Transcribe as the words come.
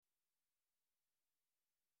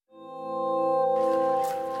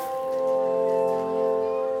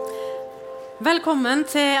Velkommen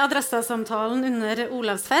til Adressa-samtalen under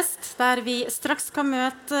Olavsfest, der vi straks skal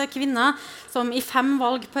møte kvinner som i 5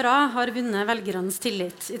 valg på rad har vunnet velgernes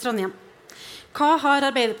tillit i Trondheim. Hva har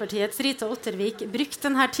Arbeiderpartiets Rita Ottervik brukt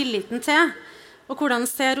denne tilliten til, og hvordan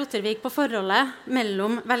ser Ottervik på forholdet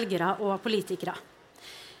mellom velgere og politikere?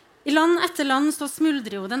 I land etter land så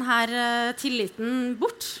smuldrer jo denne tilliten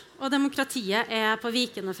bort, og demokratiet er på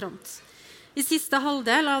vikende front. I siste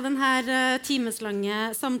halvdel av denne timeslange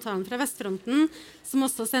samtalen fra Vestfronten, som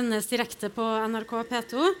også sendes direkte på NRK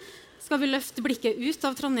P2, skal vi løfte blikket ut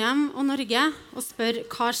av Trondheim og Norge og spørre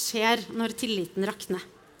hva skjer når tilliten rakner.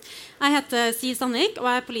 Jeg heter Siv Sandvik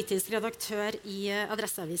og er politisk redaktør i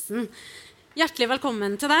Adresseavisen. Hjertelig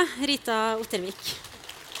velkommen til deg, Rita Ottervik.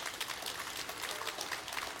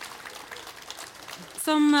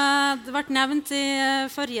 Som det ble nevnt i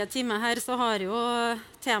forrige time her, så har jo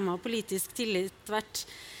temaet politisk tillit vært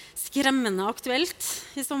skremmende aktuelt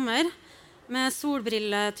i sommer, med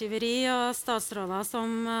solbrilletyveri og statsråder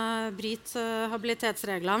som bryter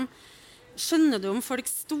habilitetsreglene. Skjønner du om folk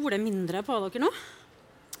stoler mindre på dere nå?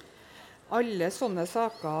 Alle sånne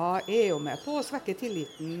saker er jo med på å svekke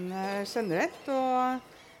tilliten generelt,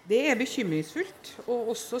 og det er bekymringsfullt.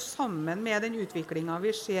 Og også sammen med den utviklingen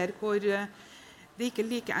vi ser hvor det ikke er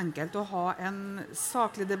like enkelt å ha en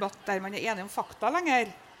saklig debatt der man er enig om fakta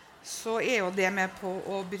lenger, så er jo det med på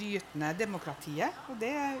å bryte ned demokratiet. Og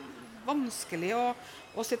det er vanskelig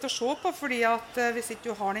å sitte og se på, fordi at hvis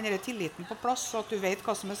ikke du har denne tilliten på plass, og at du vet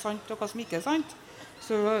hva som er sant og hva som ikke er sant,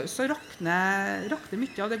 så rakner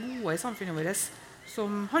mye av det gode i samfunnet vårt,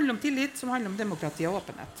 som handler om tillit, som handler om demokrati og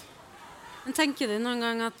åpenhet. Men tenker du noen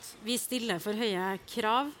gang at vi stiller for høye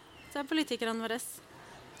krav til politikerne våre?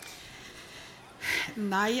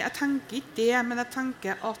 Nei, jeg tenker ikke det, men jeg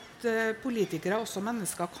tenker at politikere, også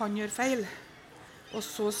mennesker, kan gjøre feil. Og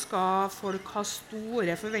så skal folk ha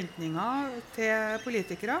store forventninger til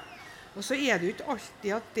politikere. Og så er det jo ikke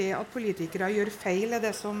alltid at det at politikere gjør feil er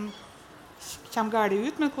det som kommer galt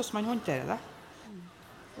ut, men hvordan man håndterer det.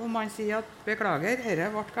 Om man sier at beklager,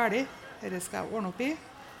 dette ble galt, dette skal jeg ordne opp i,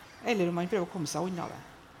 eller om man prøver å komme seg unna det.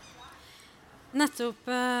 Nettopp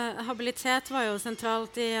habilitet var jo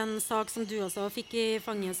sentralt i en sak som du også fikk i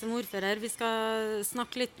fanget som ordfører. Vi skal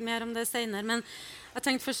snakke litt mer om det senere, men jeg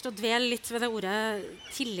tenkte først å dvele litt ved det ordet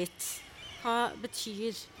tillit. Hva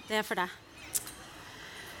betyr det for deg?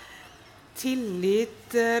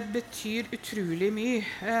 Tillit betyr utrolig mye,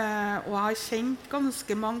 og jeg har kjent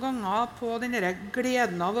ganske mange ganger på denne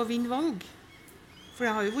gleden av å vinne valg. For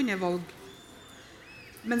jeg har jo vunnet valg.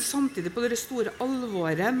 Men samtidig på det store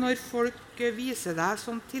alvoret når folk viser deg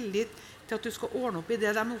sånn tillit til at du skal ordne opp i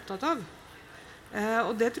det de er opptatt av.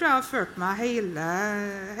 Og det tror jeg har ført meg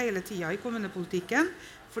hele tiden i kommunepolitikken,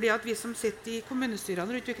 fordi at vi som sitter i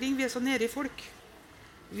kommunestyrene rundt omkring, vi er så nede i folk.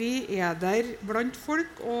 Vi er der blant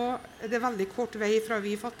folk, og det er veldig kort vei fra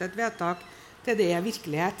vi fatter et vedtak til det er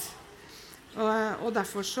virkelighet. Og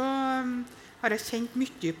derfor så har jeg kjent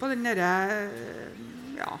mye på den der,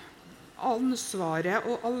 ansvaret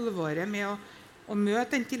og alvoret med å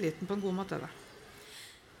møte den tilliten på en god måte.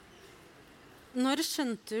 Når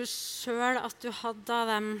skjønte du selv at du hadde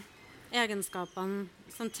de egenskapene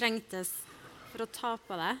som trengtes for å ta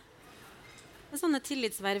på deg? Det er sånne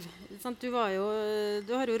tillitsverv. Du har jo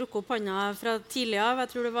rukket opp hånda fra tidlig av.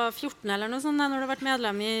 Jeg tror du var 14 eller noe sånt, når du har vært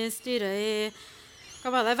medlem i styret i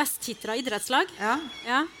Vesthitra idrettslag.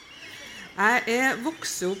 Ja. Jeg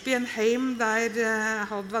vokste opp i en heim der jeg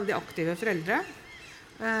hadde veldig aktive foreldre,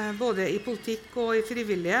 både i politikk og i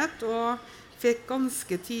frivillighet, og fikk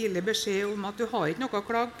ganske tidlig beskjed om at du har ikke noe å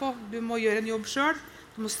klage på, du må gjøre en jobb selv,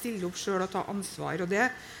 du må stille opp selv og ta ansvar. Og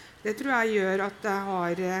det tror jeg gjør at jeg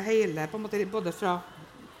har hele, på en måte, både fra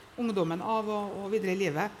ungdommen av og videre i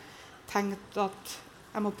livet, tenkt at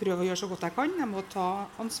jeg må prøve å gjøre så godt jeg kan, jeg må ta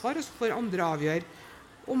ansvar, og så får andre avgjøre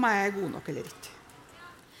om jeg er god nok eller ikke.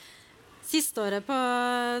 Siste året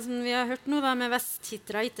som vi har hørt nå med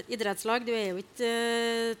Vesthitra idrettslag, du er jo ikke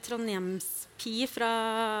Trondheimspi fra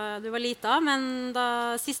du var lita, men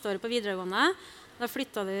siste året på videregående, da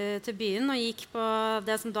flyttet du til byen og gikk på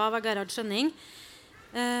det som da var Gerhard Skjønning.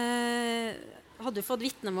 Hadde du fått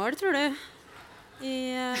vitnemål, tror du,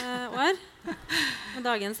 i år? Med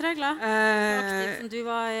dagens regler? Så aktiv som du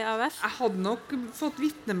var i AUF? Jeg hadde nok fått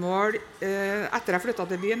vitnemål etter jeg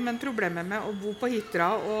flyttet til byen, men problemet med å bo på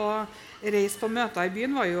Hitra og reise på møter i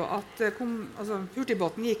byen var jo at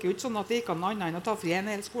hurtigbåten gikk jo ikke sånn at det gikk an noe annet enn å ta fri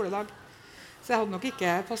en hel skoledag. Så jeg hadde nok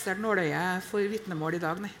ikke passert nåløyet for vitnemål i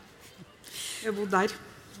dag, nei. Jeg bodde der.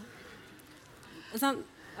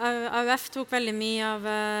 AUF tok veldig mye av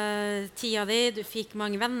tida di, du fikk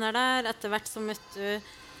mange venner der, etter hvert så møtte du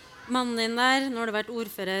mannen din der, nå har du vært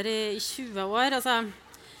ordfører i 20 år. Altså,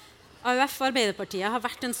 AUF og Arbeiderpartiet har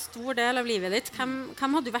vært en stor del av livet ditt.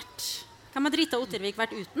 Hvem hadde Rita Ottervik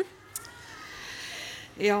vært uten?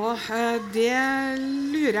 Ja, det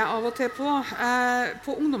lurer jeg av og til på.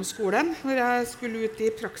 På ungdomsskolen, når jeg skulle ut i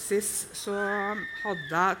praksis, så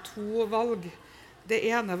hadde jeg 2 valg. Det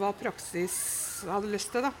ene var praksis jeg hadde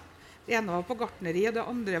lyst til. Det ene var på gartneri, og det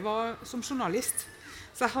andre var som journalist.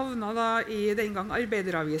 Så jeg havna da i den gang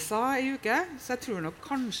Arbeideravisa i uke, så jeg tror nok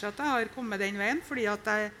kanskje at jeg har kommet den veien, fordi at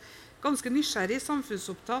jeg er ganske nysgjerrig,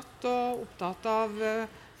 samfunnsopptatt og opptatt av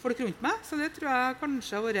folk rundt meg, så det tror jeg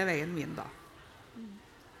kanskje har vært veien min da.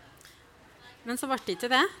 Men så ble det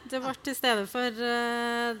ikke det. Det ble i stedet for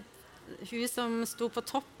hun som sto på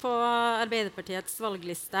topp på Arbeiderpartiets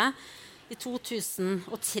valgliste i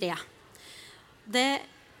 2003.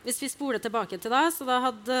 Hvis vi spoler tilbake til da, så da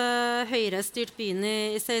hadde Høyre styrt byen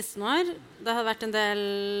i 16 år. Det hadde vært en del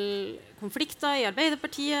konflikter i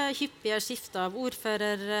Arbeiderpartiet, hyppige skifter av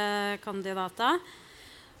ordførerkandidater.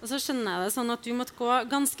 Og så skjønner jeg det sånn at du måtte gå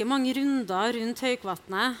ganske mange runder rundt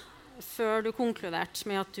Høykvatnet før du konkluderte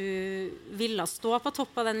med at du ville stå på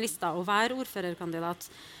topp av den lista og være ordførerkandidat.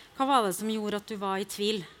 Hva var det som gjorde at du var i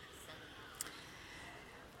tvil?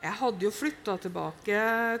 Jeg hadde jo flyttet tilbake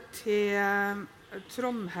til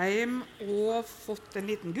Trondheim og fått en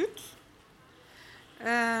liten gutt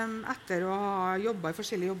etter å ha jobbet i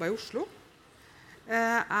forskjellige jobber i Oslo.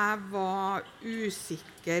 Jeg var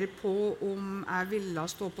usikker på om jeg ville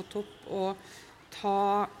stå på topp og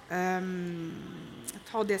ta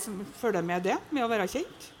det som følger med det, med å være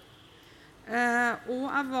kjent. Og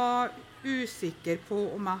jeg var usikker på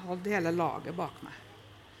om jeg hadde hele laget bak meg.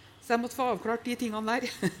 Så jeg måtte få avklart de tingene der.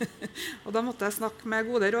 Og da måtte jeg snakke med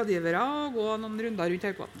gode rådgivere og gå noen runder rundt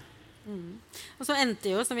Høykvatnet. Og så endte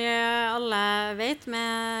det jo, som vi alle vet,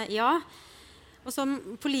 med ja. Og som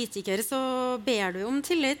politiker så ber du om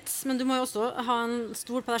tillit, men du må jo også ha en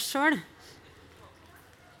stol på deg selv.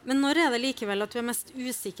 Men når er det likevel at du er mest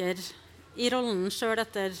usikker i rollen selv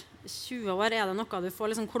etter 20 år? Er det noe du får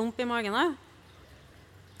liksom klump i magen av?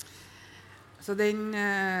 Så den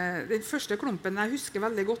første klumpen jeg husker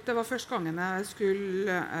veldig godt, det var første gangen jeg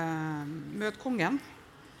skulle møte kongen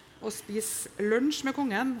og spise lunsj med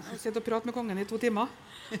kongen og sitte og prate med kongen i 2 timer.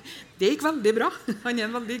 Det gikk veldig bra. Han er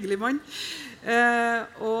en veldig hyggelig mann.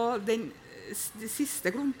 Og de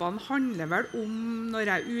siste klumpene handler vel om når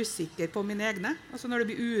jeg er usikker på mine egne. Altså når det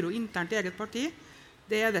blir uro internt i eget parti.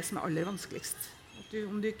 Det er det som er aller vanskeligst.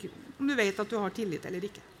 Om du vet at du har tillit eller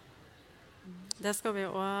ikke. Det skal vi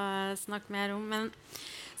også snakke mer om. Men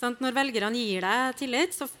sant, når velgerne gir deg tillit,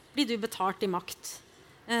 så blir du betalt i makt.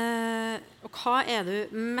 Og hva er du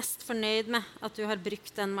mest fornøyd med at du har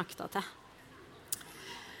brukt den makta til?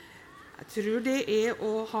 Jeg tror det er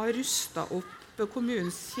å ha rustet opp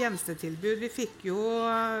kommunens tjenestetilbud. Vi fikk jo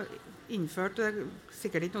innført, det er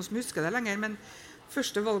sikkert ikke noen som husker det lenger, men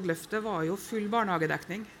første valgløftet var jo full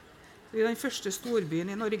barnehagedekning. Vi er den første storbyen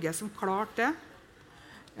i Norge som klarte det.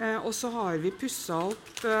 Og så har vi pusset opp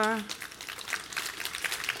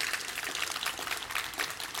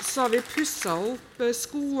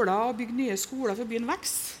skoler og bygd nye skoler for byen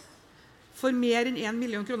vekst for mer enn 1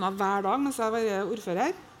 million kroner hver dag mens jeg var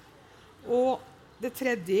ordfører. Og det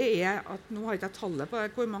tredje er at nå har jeg ikke tallet på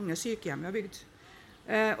hvor mange sykehjem vi har bygd.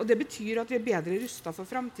 Og det betyr at vi er bedre rustet for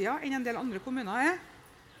fremtiden enn en del andre kommuner er.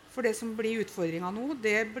 For det som blir utfordringen nå,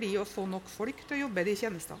 det blir å få nok folk til å jobbe i de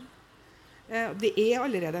tjenestene. Det er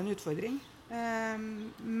allerede en utfordring,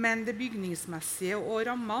 men det bygningsmessige og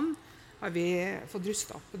rammene har vi fått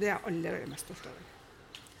rustet opp, og det er jeg aller mest stolt av.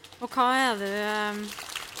 Og hva er det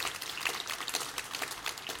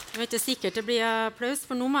Jeg er ikke sikkert det blir applaus,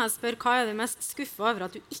 for nå må jeg spørre, hva er du mest skuffet over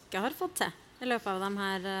at du ikke har fått til i løpet av de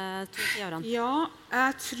her 2 årene? Ja,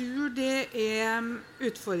 jeg tror det er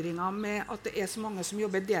utfordringer med at det er så mange som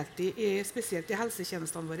jobber deltid, spesielt i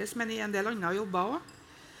helsetjenestene våre, men i en del andre jobber også.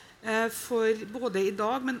 For både i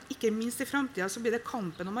dag, men ikke minst i fremtiden, så blir det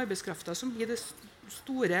kampen om arbeidskraften som blir det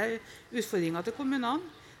store utfordringen til kommunene.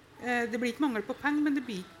 Det blir ikke mangel på penger, men det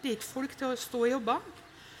er ikke folk til å stå i jobber.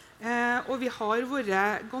 Og vi har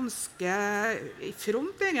vært ganske i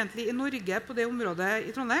front egentlig i Norge på det området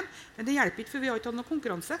i Trondheim, men det hjelper ikke, for vi har ikke hatt noe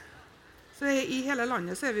konkurranse. Så i hele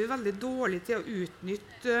landet så er vi veldig dårlige til å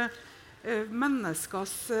utnytte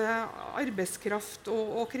menneskers arbeidskraft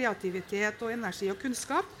og kreativitet og energi og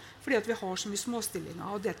kunnskap, fordi at vi har så mye småstillinger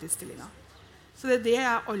og deltidsstillinger. Så det er det jeg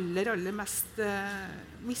er aller mest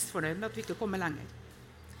misfornøyd med, at vi ikke kommer lenger.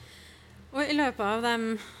 Og i løpet av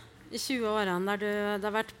de 20 årene der det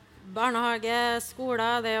har vært barnehage,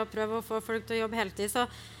 skole, det å prøve å få folk til å jobbe heltid, så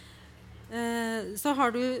Så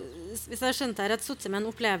har du, hvis jeg skjønte her, suttet med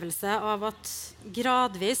en opplevelse av at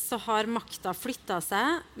gradvis så har makta flyttet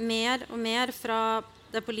seg mer og mer fra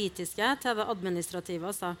det politiske til det administrative,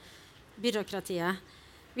 altså byråkratiet.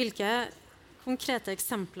 Hvilke konkrete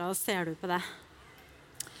eksempler ser du på det?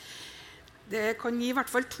 Det kan gi i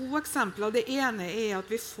hvert fall 2 eksempler. Det ene at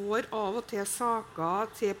vi får av og til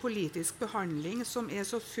saker til politisk behandling som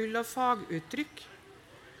så full av faguttrykk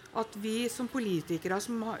at vi som politikere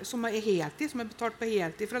som heltid, som betalt på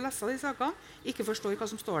heltid for å lese de sakene, ikke forstår hva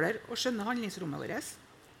som står der og skjønner handlingsrommet vårt.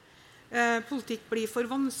 Politikk blir for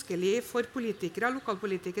vanskelig for politikere,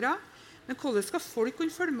 lokalpolitikere. Men hvordan skal folk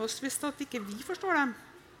kunne følge med oss hvis ikke vi forstår dem?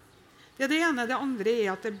 Det det ene. Det andre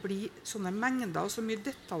at det blir sånne mengder og så mye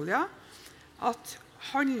detaljer at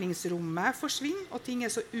handlingsrommet forsvinner, og ting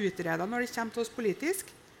så utredet når det kommer til oss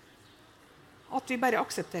politisk, at vi bare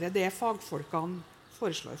aksepterer det fagfolkene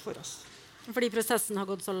foreslår for oss. Fordi prosessen har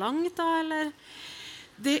gått så langt da, eller?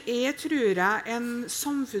 Det tror jeg, en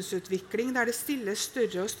samfunnsutvikling der det stilles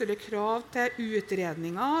større og større krav til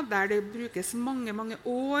utredninger, der det brukes mange, mange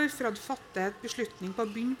år fra du fatter et beslutning på å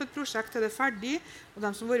begynne på et prosjekt til det ferdig, og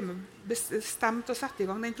de som har vært med bestemt å sette i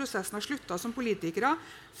gang den prosessen har sluttet som politikere,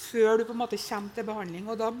 før du på en måte kommer til behandling.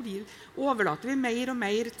 Og da overlater vi mer og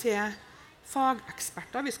mer til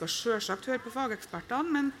fageksperter. Vi skal selvsagt høre på fagekspertene,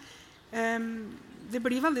 men det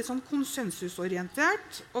blir veldig sånn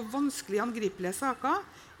konsensusorientert og vanskelig angripelige saker,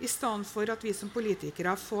 i stedet for at vi som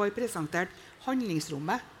politikere får presentert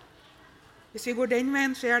handlingsrommet. Hvis vi går den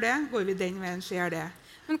veien, skjer det. Går vi den veien, skjer det.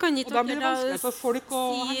 Men kan ikke og da blir det vanskelig for folk å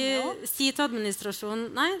si til administrasjonen,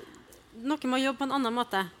 nei, noe må jobbe på en annen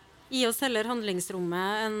måte. Gi oss heller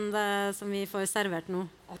handlingsrommet enn det som vi får servert nå.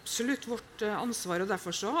 Absolutt vårt ansvar, og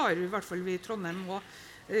derfor så har i hvert fall vi i Trondheim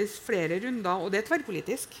flere runder, og det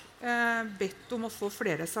tverrpolitisk, bedt om å få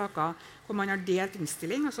flere saker hvor man har delt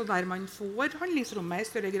innstilling, altså der man får handlingsrommet i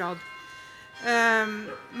større grad.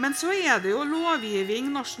 Men så det jo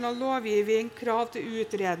lovgivning, nasjonal lovgivning, krav til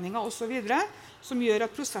utredninger og så videre, som gjør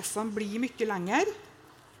at prosessene blir mye lengre,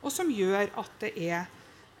 og som gjør at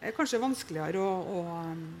det kanskje vanskeligere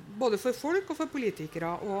både for folk og for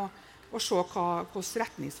politikere å se hvordan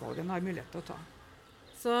retningsvalgene har mulighet til å ta.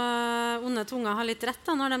 Så onde tunga har litt rett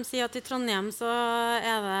da, når de sier at i Trondheim så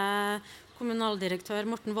det kommunaldirektør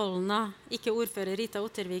Morten Volden, ikke ordfører Rita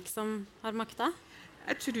Ottervik, som har makta?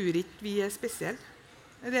 Jeg tror ikke vi spesielle.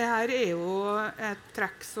 Det her jo et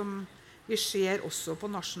trekk som vi ser også på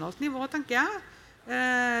nasjonalt nivå, tenker jeg.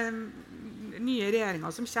 Nye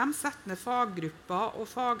regjeringer som kommer, setter ned faggrupper og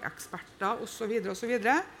fageksperter og så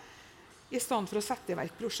videre, i stedet for å sette i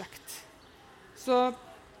verk prosjekt. Så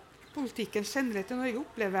politikken generelt i Norge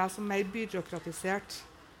opplever jeg som mer byråkratisert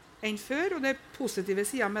enn før, og det positive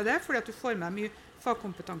sider med det, fordi at du får med mye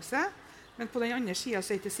fagkompetanse, men på den andre siden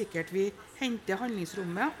så det ikke sikkert vi henter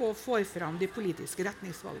handlingsrommet og får fram de politiske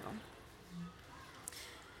retningsvalgene.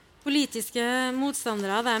 Politiske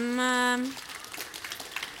motstandere,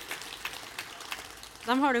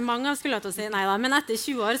 dem har du mange av, skulle jeg til å si. Neida, men etter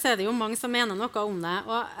 20 år så det jo mange som mener noe om det,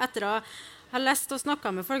 og etter å ha lest og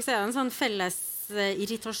snakket med folk, så det en sånn felles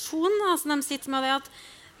irritasjon, altså de sitter med det at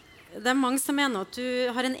det mange som mener at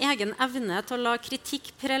du har en egen evne til å la kritikk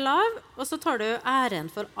pre lav, og så tar du æren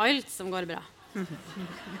for alt som går bra.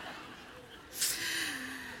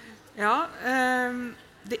 Ja,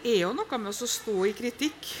 det jo noe med å stå i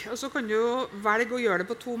kritikk, og så kan du jo velge å gjøre det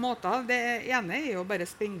på 2 måter. Det ene jo bare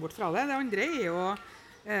springe bort fra det, det andre jo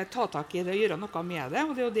ta tak i det og gjøre noe med det,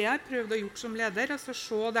 og det jo det jeg har prøvd å gjøre som leder, altså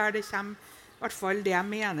se der det kommer i hvert fall det jeg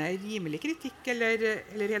mener rimelig kritikk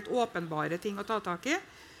eller helt åpenbare ting å ta tak i,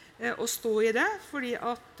 og stå i det, fordi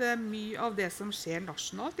at mye av det som skjer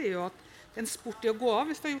nasjonalt jo at det en sport i å gå av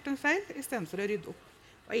hvis du har gjort en feil, i stedet for å rydde opp.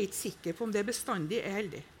 Og jeg ikke sikker på om det bestandig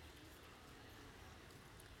heldig.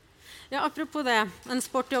 Ja, apropos det, en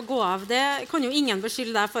sport i å gå av, det kan jo ingen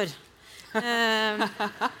beskylde deg for.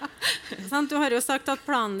 Du har jo sagt at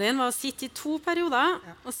planen din var å sitte i 2 perioder,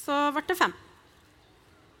 og så ble det 5.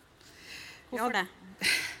 Hvorfor det?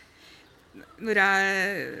 Når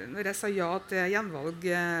jeg sa ja til gjenvalg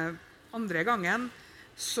andre gangen,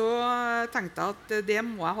 så tenkte jeg at det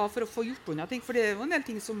må jeg ha for å få gjort unna ting, for det jo en del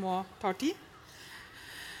ting som må ta tid.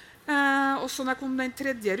 Og så når jeg kom den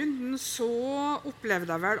 3. runden, så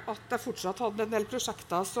opplevde jeg vel at jeg fortsatt hadde en del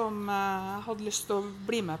prosjekter som jeg hadde lyst til å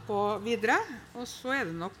bli med på videre. Og så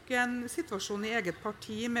det nok en situasjon i eget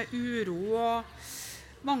parti med uro og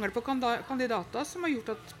mangel på kandidater som har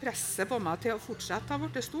gjort at presset på meg til å fortsette har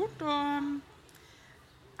vært stort. Og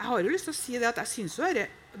jeg har jo lyst til å si det at jeg synes jo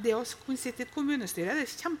det å kunne sitte i et kommunestyre, det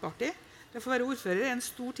kjempeartig. Det å få være ordfører en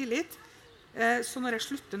stor tillit. Så når jeg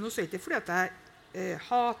slutter nå, så det ikke fordi at jeg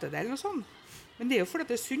hater det eller noe sånt. Men det jo fordi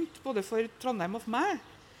det sunt både for Trondheim og for meg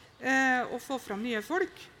å få fram nye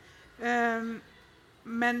folk.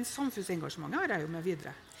 Men samfunnsengasjementet har jeg jo med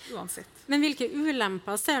videre, uansett. Men hvilke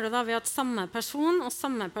ulemper ser du da ved at samme person og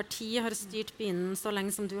samme parti har styrt byen så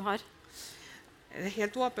lenge som du har? Det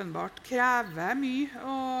helt åpenbart krever mye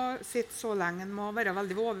å sitte så lenge, en må være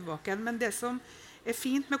veldig overvåken. Men det som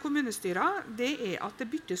fint med kommunestyrer, det at det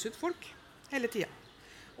byttes ut folk hele tiden.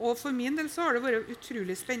 Og for min del så har det vært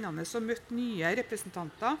utrolig spennende å møte nye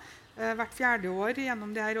representanter hvert 4. år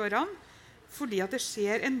gjennom de her årene, fordi at det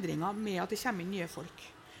skjer endringer med at det kommer inn nye folk.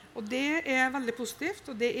 Og det veldig positivt,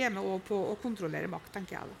 og det med også på å kontrollere makt,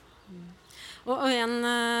 tenker jeg da. Og en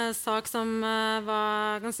sak som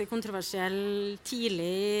var ganske kontroversiell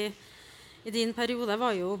tidlig i din periode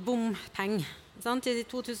var jo bompeng. Sant? I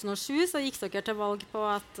 2007 så gikk dere til valg på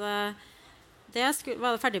at det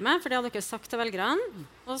var det ferdig med, for det hadde dere sagt til velgerne.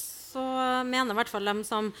 Og så mener i hvert fall de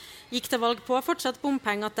som gikk til valg på fortsatt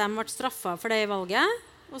bompeng at de ble straffet for det i valget.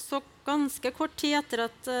 Og så ganske kort tid etter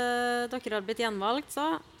at dere hadde blitt gjenvalgt,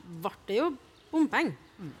 så ble det jo bompeng.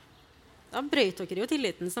 Da brøt dere jo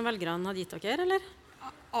tilliten som velgerne hadde gitt dere, eller?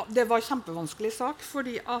 Ja, det var en kjempevanskelig sak,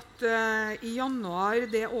 fordi at i januar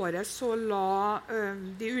det året så la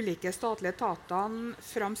de ulike statlige etatene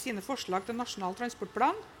fram sine forslag til nasjonal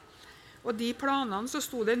transportplan. Og de planene så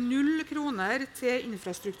sto det 0 kroner til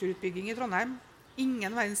infrastrukturutbygging i Trondheim.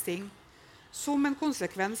 Ingen verdens ting. Som en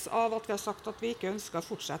konsekvens av at vi har sagt at vi ikke ønsker å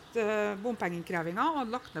fortsette bompengeinnkrevingen og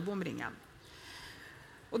hadde lagt ned bomringen.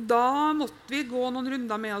 Og da måtte vi gå noen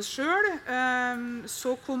runder med oss selv.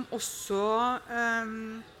 Så kom også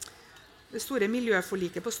det store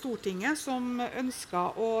miljøforliket på Stortinget som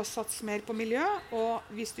ønsket å satse mer på miljø,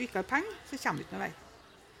 og hvis du ikke har penger, så kommer du ikke noen vei.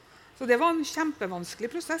 Så det var en kjempevanskelig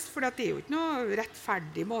prosess, for det jo ikke noe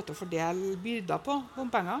rettferdig måte å fordele byrder på,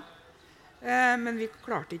 bompenger. Men vi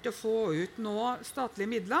klarte ikke å få ut noe statlige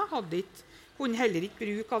midler, kunne heller ikke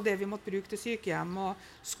bruke av det vi måtte bruke til sykehjem og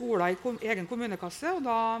skoler i egen kommunekasse, og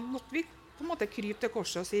da måtte vi på en måte krype til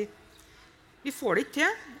korset og si vi får det ikke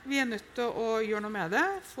til, vi nødt til å gjøre noe med det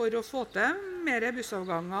for å få til mer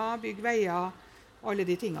bussavganger, bygge veier og alle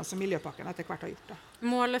de tingene som Miljøpakken etter hvert har gjort. Da.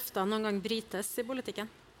 Må løftene noen gang brytes i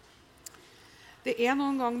politikken? Det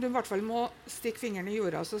noen gang du i hvert fall må stikke fingeren i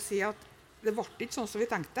jorda og si at det ble ikke sånn som vi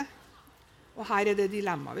tenkte. Og her det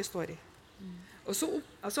dilemmaet vi står i. Og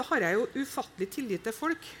så har jeg jo ufattelig tillit til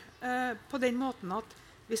folk på den måten at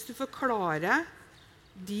hvis du forklarer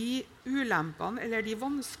de ulempene eller de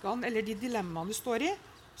vanskene eller de dilemmaene du står i,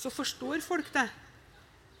 så forstår folk det.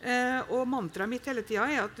 Og mantraet mitt hele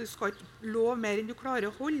tiden at du skal ikke love mer enn du klarer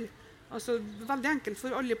å holde. Altså, veldig enkelt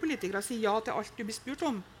for alle politikere å si ja til alt du blir spurt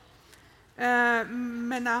om.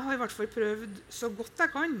 Men jeg har i hvert fall prøvd så godt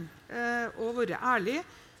jeg kan å være ærlig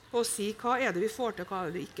på å si hva det vi får til, hva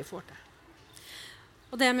det vi ikke får til.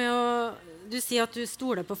 Og det med du sier at du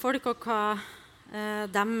stoler på folk, og hva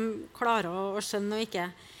de klarer å skjønne og ikke.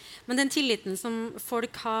 Men den tilliten som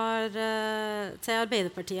folk har til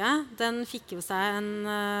Arbeiderpartiet, den fikk jo seg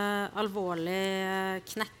en alvorlig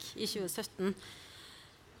knekk i 2017.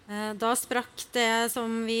 Da sprakk det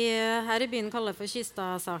som vi her i byen kaller for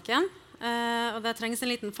Kystad-saken. Og det trengs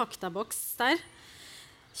en liten faktaboks der.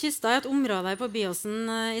 Kystad et område på Byåsen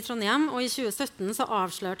i Trondheim, og i 2017 så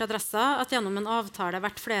avslørte Adressa at gjennom en avtale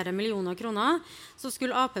verdt flere millioner kroner, så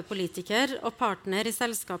skulle AP-politiker og partner i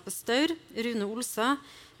selskapet Staur, Rune Olsa,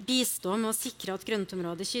 bistå med å sikre at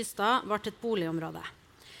grøntområdet i Kystad ble et boligområde.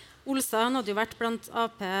 Olsa hadde jo vært blant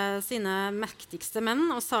AP sine mektigste menn,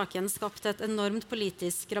 og saken skapte et enormt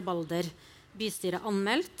politisk rabalder. Bystyret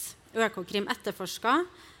anmeldt, Økokrim etterforsket,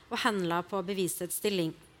 og henla på bevisets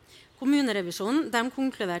stilling. Kommunerevisjonen de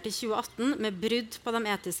konkluderte i 2018 med brudd på de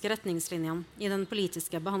etiske retningslinjene i den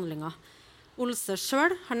politiske behandlingen. Olse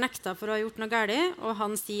selv har nektet for å ha gjort noe galt, og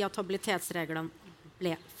han sier at habilitetsreglene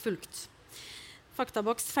ble fulgt.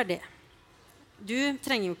 Faktaboks ferdig. Du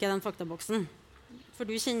trenger jo ikke den faktaboksen, for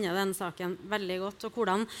du kjenner den saken veldig godt. Og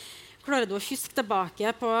hvordan klarer du å huske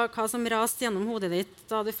tilbake på hva som raste gjennom hodet ditt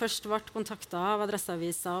da du først ble kontaktet av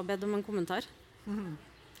Adresseavisa og bedt om en kommentar?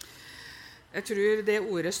 Jeg tror det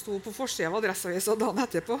ordet sto på forsiden av Adresseavisa dagen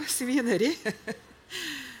etterpå, svineri.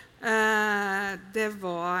 Det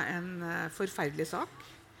var en forferdelig sak.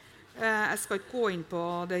 Jeg skal ikke gå inn på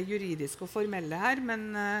det juridiske og formelle her, men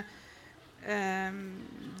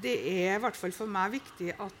det i hvert fall for meg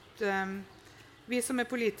viktig at vi som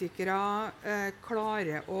politikere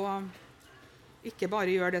klarer å ikke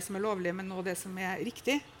bare gjøre det som lovlig, men også det som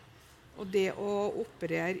riktig. Og det å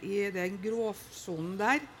operere i den gråsonen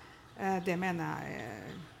der, det mener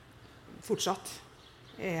jeg fortsatt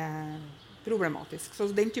problematisk. Så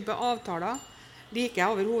den type avtaler liker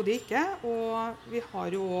jeg overhodet ikke, og vi har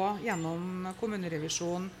jo også gjennom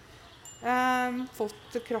kommunerevisjonen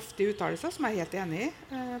fått kraftige uttalelser, som jeg er helt enig i,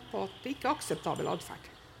 på at det ikke er akseptabel adferd.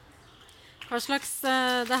 Hva slags,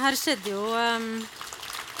 det her skjedde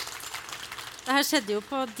jo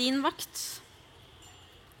på din vakt.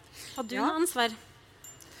 Hadde du noe ansvar?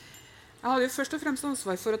 Jeg hadde jo først og fremst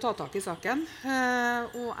ansvar for å ta tak i saken,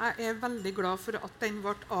 og jeg er veldig glad for at den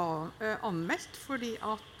ble anmeldt, fordi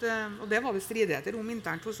at, og det var det stridigheter om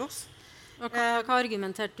internt hos oss. Og hva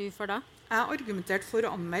argumenterte du for da? Jeg argumenterte for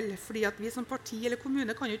å anmelde, fordi at vi som parti eller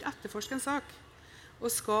kommune kan jo ikke etterforske en sak. Og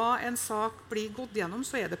skal en sak bli gått gjennom,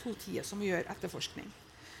 så er det politiet som gjør etterforskning.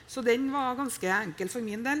 Så den var ganske enkel for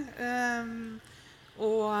min del.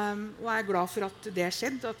 Og jeg er glad for at det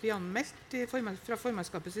skjedde, at vi anmeldte fra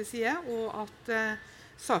formannskapets side, og at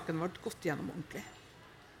saken ble gått gjennom ordentlig.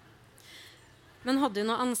 Men hadde du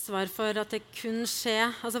noe ansvar for at det kunne skje?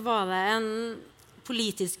 Altså, var det en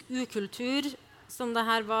politisk ukultur som det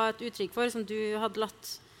her var et uttrykk for, som du hadde latt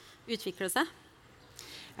utvikle seg?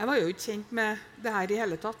 Jeg var jo ikke kjent med det her i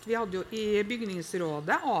hele tatt. Vi hadde jo i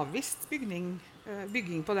bygningsrådet avvist bygging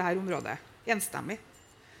på dette området, enstemmig.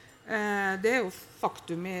 Det er jo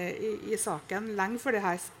faktum i saken lenge før det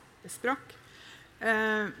her sprakk.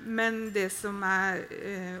 Men det som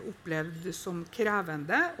jeg opplevde som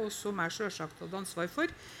krevende, og som jeg selvsagt hadde ansvar for,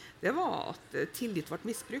 det var at tillit ble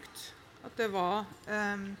misbrukt. At det var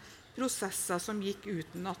prosesser som gikk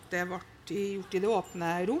uten at det ble gjort i det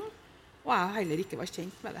åpne rom, og jeg heller ikke var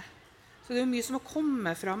kjent med det. Så det er jo mye som har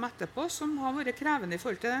kommet fram etterpå, som har vært krevende i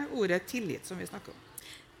forhold til ordet tillit, som vi snakker om.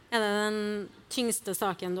 Er det den tyngste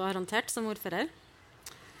saken du har håndtert som ordfører?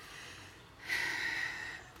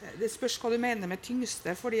 Det spørs hva du mener med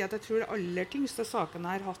tyngste, fordi at jeg tror det aller tyngste saken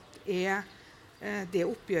jeg har hatt er det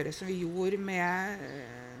oppgjøret som vi gjorde med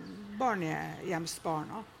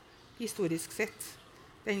barnehjemsbarna, historisk sett.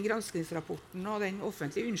 Den granskingsrapporten og den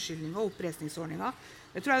offentlige unnskyldningen og oppreisningsordningen.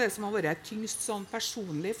 Det tror jeg er det som har vært tyngst sånn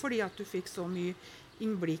personlig, fordi at du fikk så mye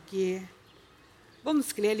innblikk i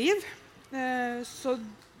vanskelige liv. Så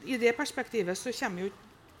i det perspektivet så kommer jo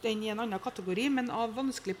den i en annen kategori, men av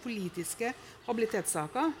vanskelige politiske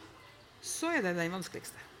habilitetssaker så er det den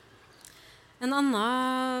vanskeligste. En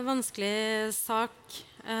annen vanskelig sak,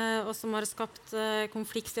 og som har skapt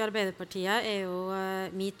konflikt i Arbeiderpartiet, er jo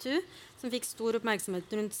MeToo, som fikk stor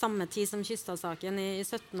oppmerksomhet rundt samme tid som Kystad-saken i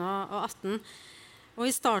 17 og 18. Og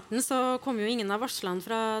i starten så kom jo ingen av varslene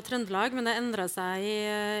fra Trøndelag, men det endret seg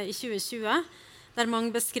i 2020, der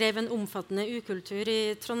mange beskrev en omfattende ukultur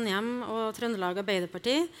i Trondheim og Trøndelag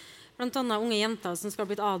Arbeiderparti, blant annet unge jenter som skal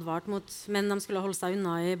ha blitt advart mot menn de skulle holde seg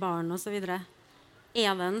unna i baren og så videre.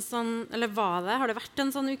 Er det en sånn, eller har det vært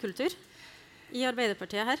en sånn ukultur i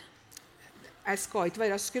Arbeiderpartiet her? Jeg skal ikke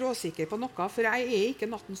være skråsikker på noe, for jeg er ikke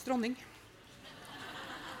nattens dronning.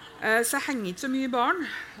 Så jeg henger ikke så mye i baren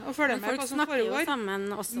og følger med hva som foregår. Folk snakker jo sammen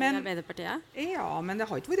også i Arbeiderpartiet. Ja, men det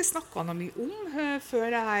har ikke vært snakket noe mye om før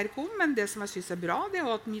det her kom. Men det som jeg synes er bra, det er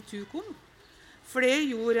jo at MeToo kom. For det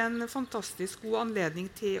gjorde en fantastisk god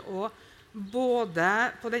anledning til å både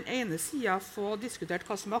på den ene siden få diskutert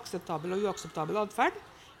hva som er akseptabel og uakseptabel adferd,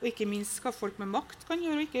 og ikke minst hva folk med makt kan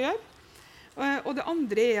gjøre og ikke gjøre. Og det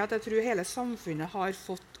andre er at jeg tror hele samfunnet har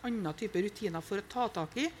fått andre typer rutiner for å ta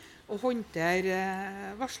tak i og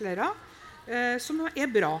håndtere varslere, som er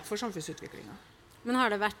bra for samfunnsutviklingen. Men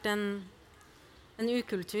har det vært en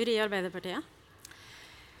ukultur i Arbeiderpartiet?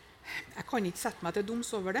 Jeg kan ikke sette meg til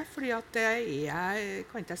doms over det, fordi at det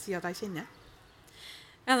kan ikke si at jeg kjenner.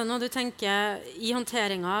 Er det noe du tenker i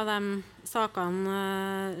håndteringen av de sakene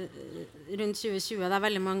rundt 2020, der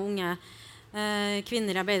veldig mange unge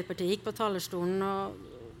kvinner i Arbeiderpartiet gikk på talerstolen, og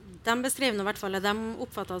de beskrev i hvert fall det de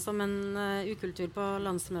oppfattet som en ukultur på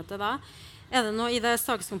landsmøtet da. Er det noe i det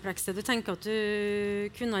sakskomplekset du tenker at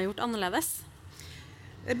du kunne ha gjort annerledes?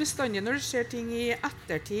 Bestandig når det skjer ting i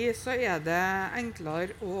ettertid, så er det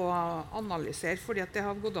enklere å analysere, fordi at det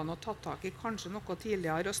har gått an å ta tak i kanskje noe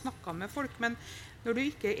tidligere og snakket med folk, men når du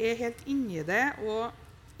ikke er helt inne i det, og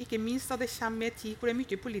ikke minst da det kommer i en tid hvor det er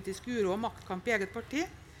mye politisk uro og maktkamp i eget parti,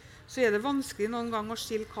 så er det vanskelig noen gang å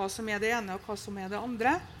skille hva som er det ene og hva som er det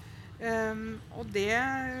andre. Og det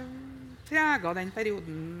preget den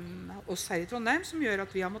perioden oss her i Trondheim, som gjør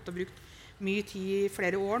at vi har måttet bruke mye tid i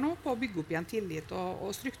flere år nå på å bygge opp igjen tillit og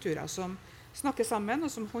strukturer som snakker sammen og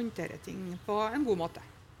som håndterer ting på en god måte.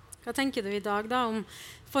 Hva tenker du i dag da om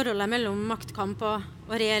forholdet mellom maktkamp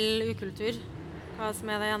og reell ukultur? Hva som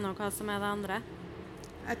er det ene og hva som er det andre?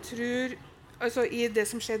 Jeg tror, altså i det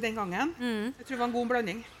som skjedde den gangen, jeg tror det var en god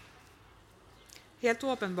blanding. Helt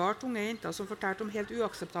åpenbart unge jenter som fortalte om helt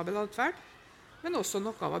uakseptabel adferd, men også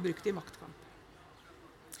noe var brukt i maktkamp.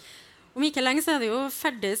 Om ikke lenge så det jo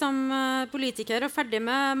ferdig som politiker, og ferdig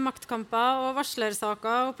med maktkamper og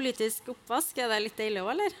varslersaker og politisk oppvask. Det litt deilig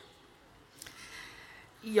også, eller?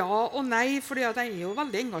 Ja og nei, fordi at jeg jo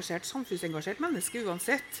veldig engasjert, samfunnsengasjert menneske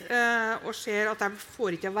uansett, og ser at jeg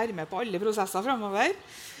får ikke være med på alle prosesser fremover,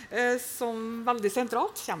 som veldig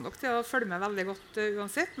sentralt. Kommer nok til å følge med veldig godt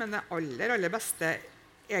uansett, men det aller beste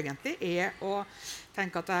egentlig å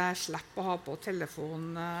tenke at jeg slipper å ha på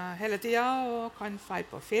telefon hele tiden, og kan fære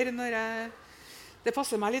på ferie når det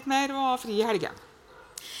passer meg litt mer, og ha fri i helgen.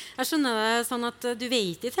 Jeg skjønner det sånn at du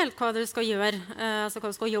vet ikke helt hva du skal gjøre, altså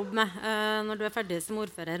hva du skal jobbe med når du ferdig som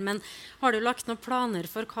ordfører, men har du lagt noen planer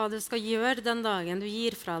for hva du skal gjøre den dagen du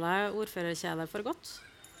gir fra deg ordførerkjedet for godt?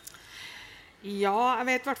 Ja, jeg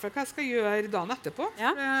vet i hvert fall hva jeg skal gjøre dagen etterpå.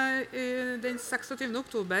 Ja. Den 26.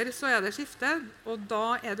 oktober så det skifte, og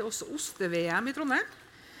da det også oste-VM i Trondheim.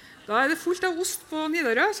 Da det fullt av ost på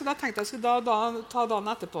Nidarøy, så da tenkte jeg skulle ta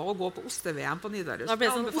dagen etterpå og gå på oste-VM på Nidarøy. Da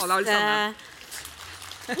blir det sånn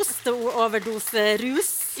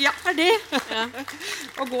osteoverdoserus. Ja. Ferdig. Ja.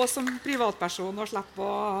 Og gå som privatperson og slippe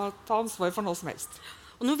å ta ansvar for noe som helst.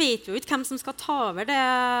 Og nå vet vi jo ikke hvem som skal ta over det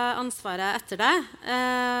ansvaret etter deg.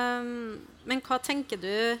 Men hva tenker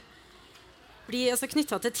du blir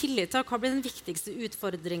knyttet til tillit? Hva blir den viktigste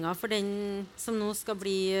utfordringen for den som nå skal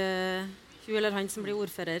bli hun eller han som blir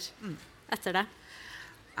ordfører etter det?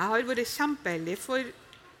 Jeg har vært kjempeheldig, for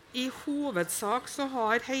i hovedsak så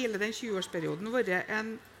har hele den 20-årsperioden vært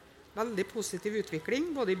en veldig positiv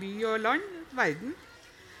utvikling, både i by og land, verden.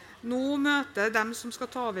 Nå møter de som skal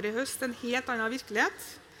ta over i høst en helt annen virkelighet,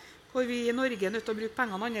 hvor vi i Norge nødt til å bruke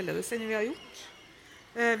pengene annerledes enn vi har gjort.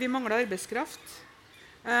 Vi mangler arbeidskraft.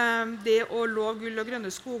 Det å love gull og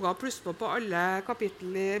grønne skoger pluss på alle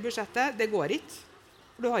kapittel i budsjettet, det går ikke.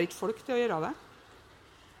 For du har ikke folk til å gjøre det.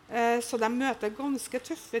 Så de møter ganske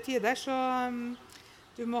tøffe tider, så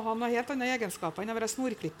du må ha noe helt andre egenskaper enn å være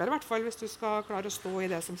snorklipper, i hvert fall hvis du skal klare å stå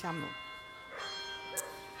i det som kommer nå.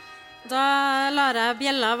 Da lar jeg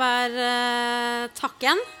bjella være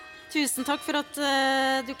takken. Tusen takk for at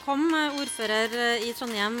du kom, ordfører i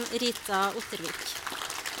Trondheim, Rita Ottervik.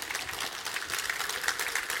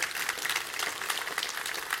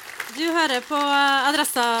 Du hører på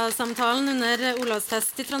Adressa-samtalen under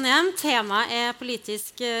Olavsfest i Trondheim. Temaet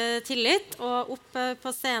politisk tillit, og opp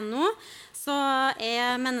på scenen nå så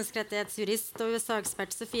menneskerettighetsjurist og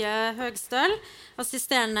USA-ekspert Sofie Høgstøl,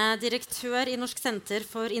 assisterende direktør i Norsk senter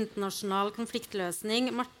for internasjonal konfliktløsning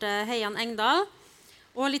Marte Heian Engdahl,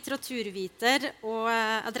 og litteraturviter og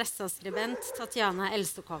adressaskribent Tatjana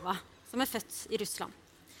Elstokova, som født i Russland.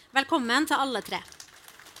 Velkommen til alle tre.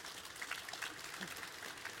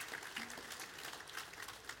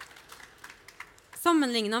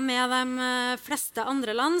 Sammenlignet med de fleste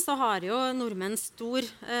andre land så har jo nordmenn stor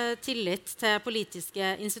tillit til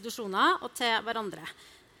politiske institusjoner og til hverandre.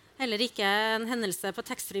 Heller ikke en hendelse på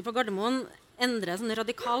taxfree på Gardermoen endrer sånn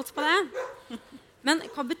radikalt på det. Men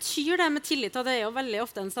hva betyr det med tillit? Det jo veldig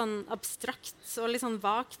ofte en sånn abstrakt og litt sånn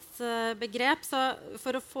vagt begrep. Så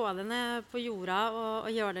for å få det ned på jorda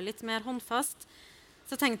og gjøre det litt mer håndfast,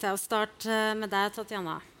 så tenkte jeg å starte med deg,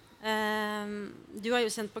 Tatjana. Du har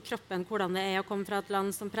jo kjent på kroppen hvordan det å komme fra et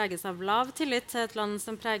land som preges av lav tillit til et land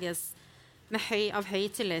som preges av høy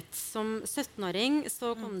tillit. Som 17-åring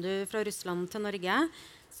så kom du fra Russland til Norge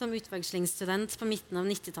som utvekslingsstudent på midten av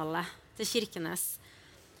 90-tallet til Kirkenes.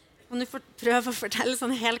 Kan du prøve å fortelle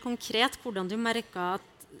sånn helt konkret hvordan du merket at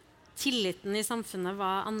tilliten i samfunnet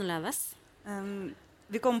var annerledes?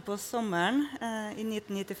 Vi kom på sommeren i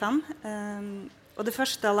 1995, og det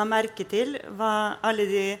første jeg la merke til var alle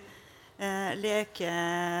de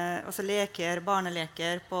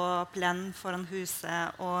barneleker på plen foran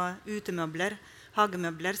huset og utemøbler,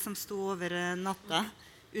 hagemøbler som sto over natta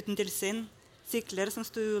uten tilsyn, sykler som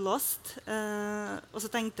sto ulåst. Og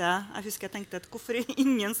så tenkte jeg tenkte at hvorfor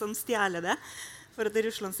ingen som stjeler det? For at i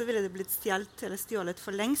Russland så ville det blitt stjålet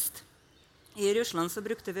for lengst. I Russland så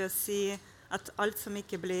brukte vi å si at alt som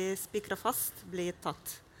ikke blir spikret fast, blir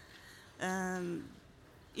tatt.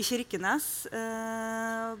 I Kirkenes,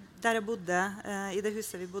 der jeg bodde, i det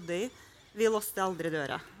huset vi bodde i, vi låste aldri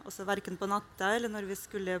døra. Også hverken på natta, eller når vi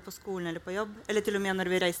skulle på skolen eller på jobb, eller til og med når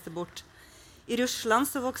vi reiste bort. I Russland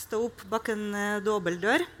så vokste opp bak en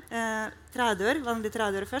dobbeltdør, tredør, vanlig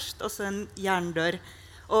tredør først, og så en jerndør,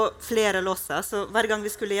 og flere låser. Så hver gang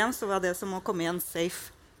vi skulle hjem, så var det som å komme i en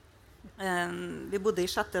safe. Vi bodde i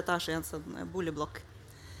 6. etasje i en sånn boligblokk.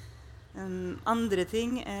 Andre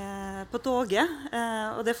ting på toget,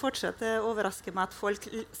 og det fortsetter å overraske meg at folk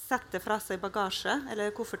setter fra seg bagasje,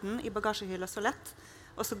 eller kofferten, i bagasjehylla så lett,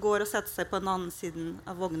 og så går og setter seg på den andre siden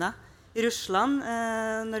av vogna. I Russland,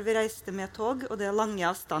 når vi reiste med tog, og det er lange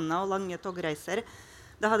avstander og lange togreiser,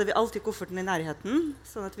 da hadde vi alltid kofferten i nærheten,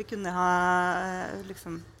 sånn at vi kunne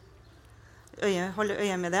holde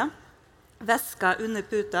øye med det. Veska under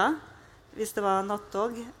puta, hvis det var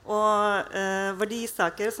nattog, og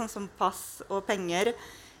verdisaker, sånn som pass og penger.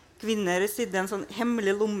 Kvinner sydde en sånn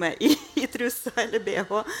hemmelig lomme i trusa eller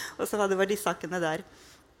BH, og så var det verdisakene der.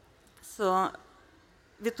 Så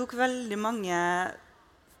vi tok veldig mange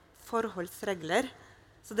forholdsregler.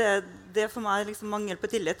 Så det for meg liksom mangel på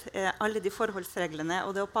tillit er alle de forholdsreglene,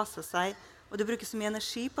 og det å passe seg, og det bruker så mye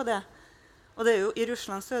energi på det. Og det er jo, i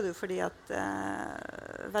Russland så er det jo fordi at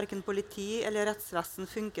hverken politi eller rettsvesen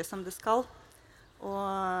funker som det skal.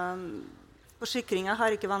 Og forsikringer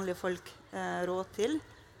har ikke vanlige folk råd til.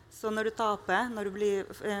 Så når du taper, når du blir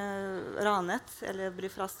ranet eller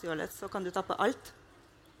blir frastjålet, så kan du tape alt.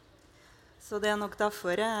 Så det er nok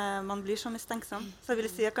derfor man blir så mistenksom. Så jeg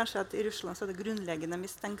vil si kanskje at i Russland så er det grunnleggende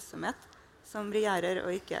mistenksomhet som regjerer,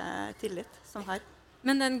 og ikke tillit, som her.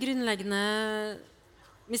 Men den grunnleggende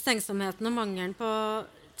mistenksomheten og mangelen på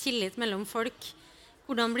tillit mellom folk,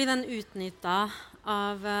 hvordan blir den utnyttet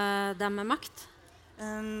av dem med makt?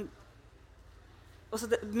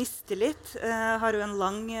 Mistillit har jo en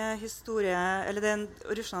lang historie,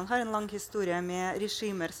 Russland har en lang historie med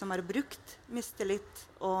regimer som har brukt mistillit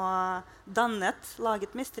og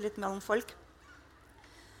laget mistillit mellom folk.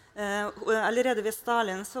 Allerede ved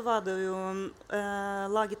Stalin så var det jo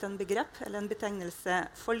laget en begrep, eller en betegnelse,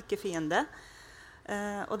 folkefiende.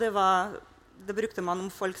 Og det brukte man om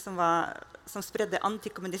folk som spredde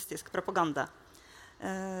antikommunistisk propaganda.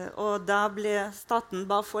 Og da staten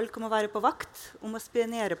ba folk om å være på vakt, om å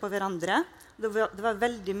spionere på hverandre. Det var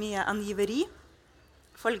veldig mye angiveri.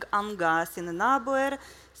 Folk anga sine naboer,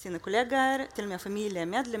 sine kollegaer, til og med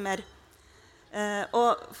familiemedlemmer.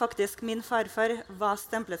 Og faktisk, min farfar var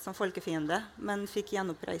stemplet som folkefiende, men fikk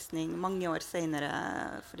gjenoppreisning mange år senere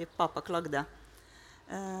fordi pappa klagde.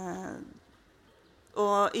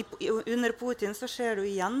 Og under Putin så skjer det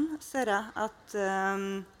igjen, ser jeg, at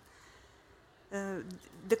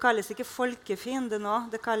det kalles ikke folkefiende nå,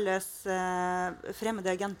 det kalles fremmede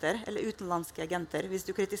agenter, eller utenlandske agenter, hvis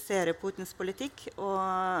du kritiserer Putins politikk og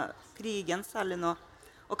krigen særlig nå,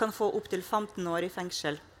 og kan få opp til 15 år i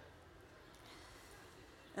fengsel.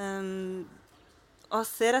 Og jeg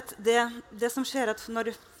ser at det som skjer at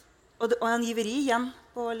og angiveri igjen,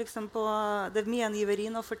 det er mye angiveri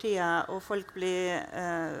nå for tida, og folk blir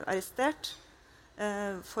arrestert,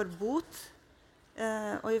 får bot,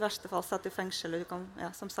 og i verste fall satt i fengsel,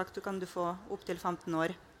 og som sagt, du kan få opp til 15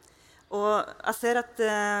 år. Og jeg ser at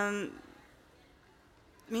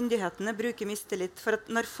myndighetene bruker mistillit, for at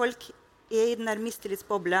når folk er i den der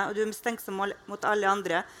mistillitsboble, og du er mistenksom mot alle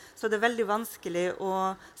andre, så er det veldig vanskelig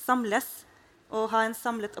å samles og ha en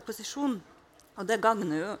samlet opposisjon. Og det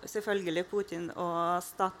gagner jo selvfølgelig Putin og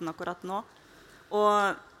staten akkurat nå.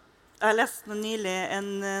 Og jeg leste nylig en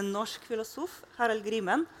norsk filosof, Harald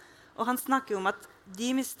Grimen, og han snakker om at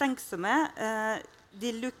de mistenksomme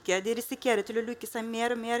de risikerer til å lukke seg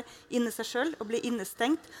mer og mer inne seg selv og bli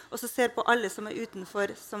innestengt, og så ser på alle som er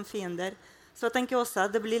utenfor som fiender. Så jeg tenker også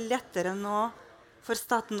at det blir lettere nå for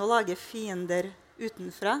staten å lage fiender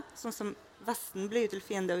utenfra, sånn som Vesten blir til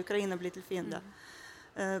fiende og Ukraina blir til fiende.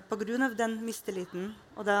 På grunn av den mistilliten,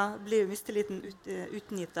 og da blir mistilliten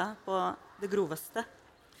utnyttet på det groveste.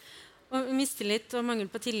 Og mistillit og mangel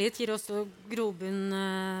på tillit gir også grobunn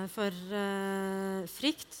for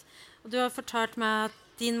frykt. Og du har fortalt meg at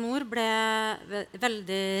din mor ble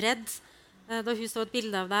veldig redd da hun så et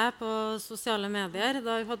bilde av deg på sosiale medier.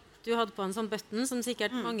 Da du hadde på en sånn button som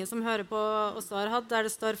sikkert mange som hører på også har hatt, der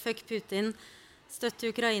det står «Fuck Putin, støtt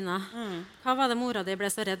Ukraina». Hva var det mora di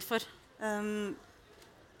ble så redd for?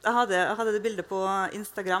 Jeg hadde det bildet på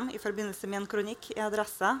Instagram i forbindelse med en kronikk i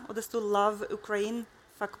Adressa, og det stod «Love Ukraine,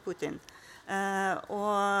 fuck Putin».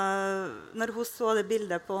 Og når hun så det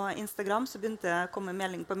bildet på Instagram, så begynte jeg å komme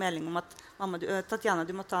melding på melding om at «Mamma, Tatjana,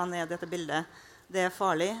 du må ta ned dette bildet. Det er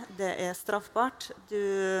farlig, det er straffbart. Du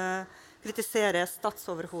kritiserer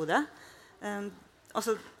statsoverhodet».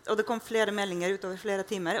 Og det kom flere meldinger utover flere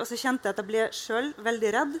timer. Og så kjente jeg at jeg ble selv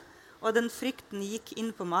veldig redd, og den frykten gikk inn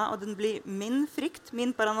på meg, og den blir min frykt,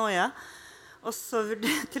 min paranoia. Og så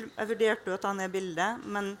jeg vurderte å ta ned bildet,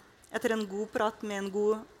 men etter en god prat med en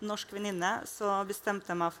god norsk venninne, så bestemte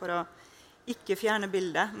jeg meg for å ikke fjerne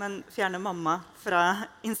bildet, men fjerne mamma fra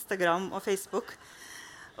Instagram og Facebook.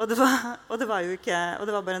 Og det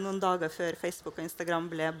var bare noen dager før Facebook og Instagram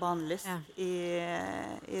ble banlyst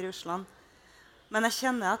i Russland. Men jeg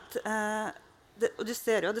kjenner at, og du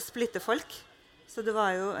ser jo, det splitter folk. Så det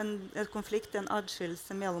var jo en konflikt, en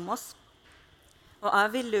adskillelse mellom oss. Og jeg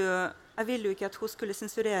vil jo Jeg ville jo ikke at hun skulle se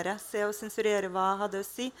og sensurere hva jeg hadde å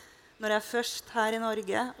si. Når jeg først her i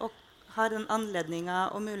Norge og har den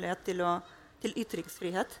anledningen og mulighet til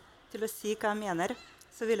ytringsfrihet, til å si hva jeg mener,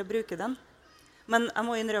 så vil jeg bruke den. Men jeg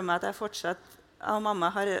må innrømme at jeg fortsatt, jeg og mamma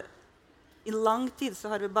har, i lang tid så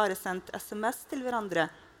har vi bare sendt SMS til hverandre,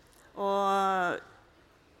 og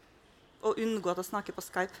unngått å snakke på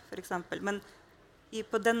Skype, for eksempel. Men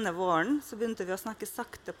på denne våren så begynte vi å snakke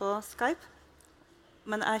sakte på Skype,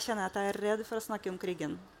 men jeg kjenner at jeg er redd for å snakke om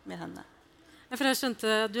krigen med henne. Ja, for jeg skjønte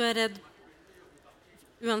at du er redd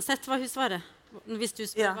uansett hva hun svarer, hvis du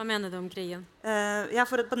spør hva mener du om krigen? Ja,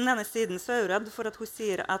 for på den ene siden så er jeg redd for at hun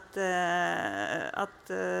sier at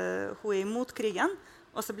hun er imot krigen,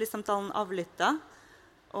 og så blir samtalen avlyttet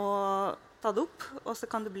og tatt opp, og så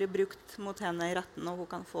kan det bli brukt mot henne i retten, og hun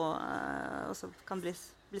kan og så kan bli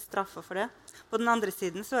straffet for det. På den andre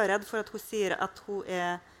siden så er jeg redd for at hun sier at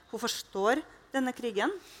hun forstår denne krigen,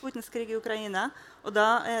 Putins krig i Ukraina, og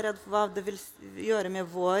da er jeg redd for hva det vil gjøre med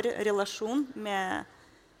vår relasjon, med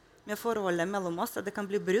forholdet mellom oss, at det kan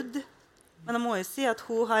bli brudd. Men jeg må jo si at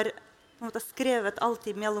hun har på en måte skrevet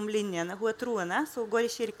alltid mellom linjene. Hun er troende, så hun går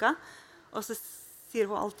i kirka, og så sier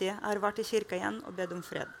hun alltid, jeg har vært i kirka igjen og bedt om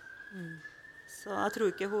fred. Så jeg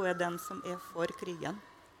tror ikke hun er den som er for krigen.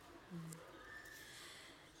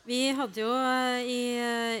 Vi hadde jo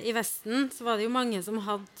i Vesten, så var det jo mange som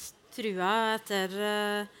hadde trua etter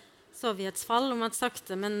Sovjets fall, om at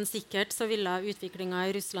sakte, men sikkert så ville utviklingen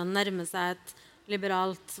i Russland nærme seg et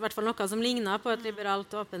liberalt, i hvert fall noe som lignet på et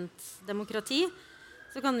liberalt åpent demokrati.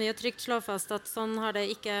 Så kan vi jo trygt slå fast at sånn har det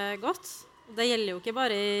ikke gått. Det gjelder jo ikke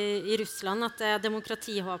bare i Russland at det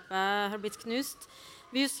demokratihåpet har blitt knust.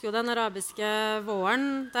 Vi husker jo den arabiske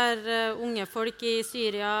våren, der unge folk i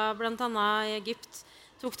Syria, blant annet i Egypt,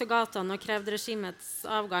 tok til gatene og krevde regimets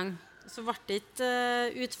avgang. Så ble det ikke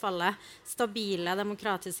utfallet stabile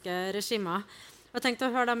demokratiske regimer. Jeg tenkte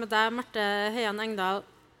å høre med deg, Marte Høyan Engdahl.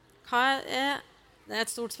 Det er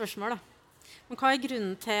et stort spørsmål, da. Men hva er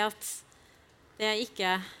grunnen til at det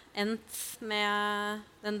ikke endte med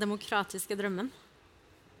den demokratiske drømmen?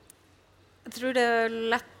 Jeg tror det er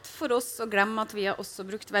lett for oss å glemme at vi har også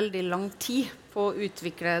brukt veldig lang tid på å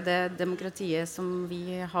utvikle det demokratiet som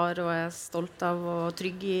vi har og er stolt av og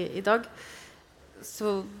trygg i dag.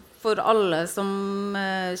 Så for alle som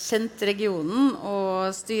kjente regionen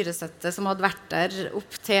og styresettet som hadde vært der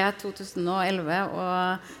opp til 2011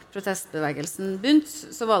 og protestbevegelsen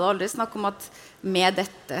begynte, så var det aldri snakk om at med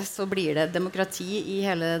dette så blir det demokrati i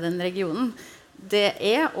hele den regionen. Det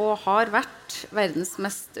er og har vært verdens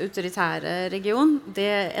mest autoritære region.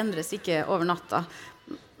 Det endres ikke over natta.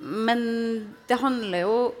 Men det handler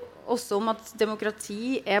jo også om at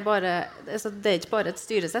demokrati er det er ikke bare et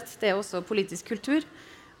styresett, det er også politisk kultur.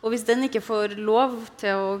 Og hvis den ikke får lov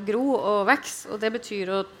til å gro og vekse, og det betyr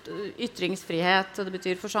ytringsfrihet, og det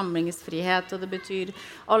betyr forsamlingsfrihet, og det betyr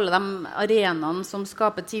alle de arenaene som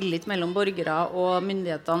skaper tillit mellom borgere og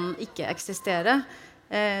myndighetene ikke eksisterer,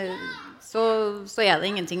 så er det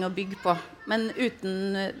ingenting å bygge på. Men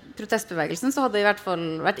uten protestbevegelsen så hadde det i hvert fall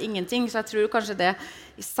vært ingenting. Så jeg tror kanskje det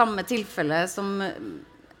i samme tilfelle som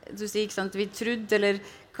du sier, ikke sant, vi trodde, eller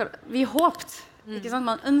vi håpte, ikke sant,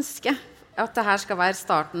 man ønsker at dette skal være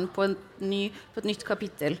starten på et nytt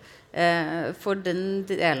kapittel for den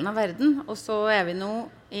delen av verden. Og så er vi nå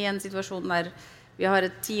i en situasjon der vi har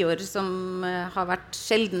et 10 år som har vært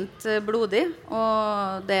sjeldent blodig,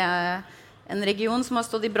 og det er en region som har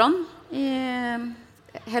stått i brann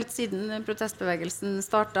helt siden protestbevegelsen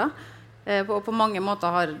startet. Og på mange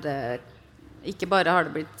måter har det ikke bare har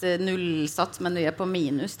det blitt nullsatt, men vi er på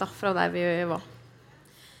minus da, fra der vi var.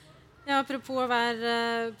 Ja, apropos å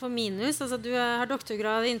være på minus, altså du har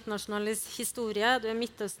doktorgrad i internasjonal historie, du er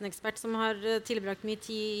Midtøsten-ekspert som har tilbrakt mye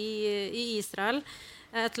tid i Israel,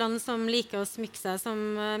 et land som liker å smykke seg som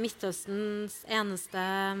Midtøstens eneste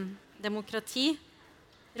demokrati.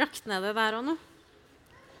 Rakner det der også nå?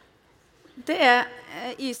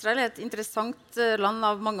 Israel er et interessant land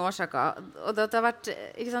av mange årsaker. Og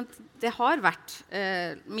det har vært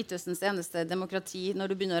Midtøstens eneste demokrati når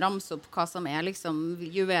du begynner å ramse opp hva som er liksom,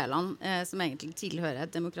 juvelene som egentlig tilhører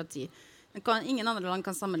et demokrati. Ingen andre land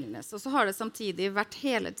kan sammenlignes. Og så har det samtidig vært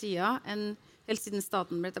hele tiden, helt siden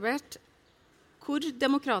staten ble etablert, hvor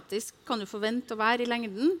demokratisk kan du forvente å være i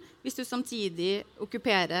lengden hvis du samtidig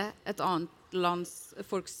okkuperer et annet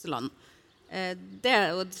folks land. Det er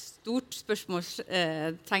jo et stort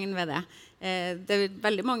spørsmålstegn ved det.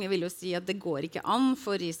 Veldig mange vil jo si at det går ikke an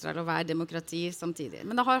for Israel å være demokrati samtidig.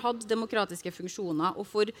 Men det har hatt demokratiske funksjoner, og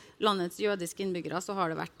for landets jødiske innbyggere så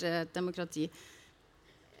har det vært demokrati.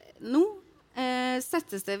 Nå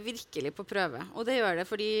settes det virkelig på prøve, og det gjør det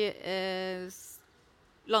fordi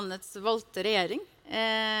landets valgte regjering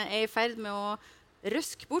I ferd med å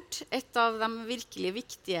røske bort et av de virkelig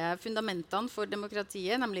viktige fundamentene for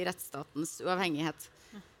demokratiet, nemlig rettsstatens uavhengighet.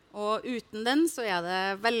 Og uten den så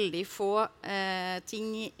det veldig få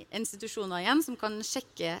institusjoner igjen som kan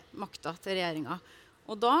sjekke makta til regjeringen.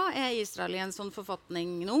 Og da Israel I en sånn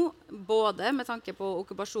forfatning nå, både med tanke på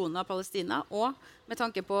okkupasjonen av Palestina og med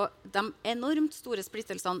tanke på de enormt store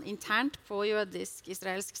splittelsene internt på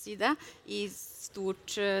jødisk-israelsk side I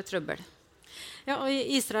stort trøbbel. Ja, og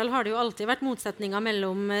I Israel har det jo alltid vært motsetninger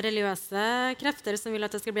mellom religiøse krefter som vil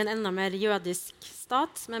at det skal bli en enda mer jødisk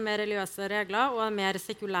stat med mer religiøse regler og en mer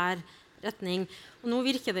sekulær retning. Og nå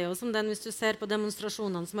virker det jo som den, hvis du ser på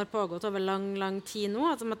demonstrasjonene som har pågått over lang tid nå,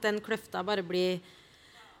 som at den kløfta bare blir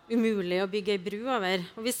umulig å bygge en bru over.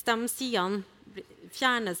 Og hvis de sidene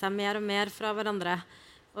fjerner seg mer og mer fra hverandre,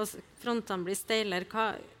 og frontene blir steiler,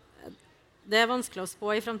 det vanskelig å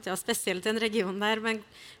spå I fremtiden, spesielt I en region der, men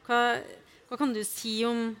hva kan du si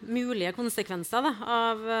om mulige konsekvenser da,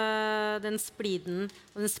 av den spliden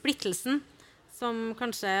og den splittelsen som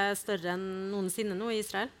kanskje større enn noensinne nå I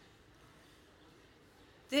Israel?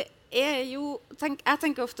 Det jo, jeg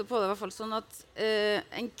tenker ofte på det I hvert fall sånn at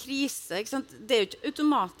en krise, ikke sant? Det jo ikke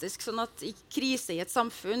automatisk sånn at I krise I et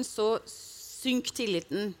samfunn så synker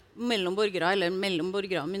tilliten mellom borgere eller mellom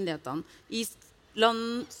borgere og myndighetene. I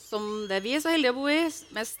land som det vi så heldige å bo I,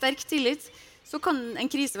 med sterk tillit, så kan en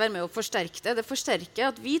krise være med å forsterke det. Det forsterker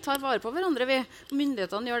at vi tar vare på hverandre.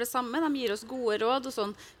 Myndighetene gjør det samme, de gir oss gode råd og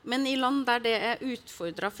sånn. Men I land der det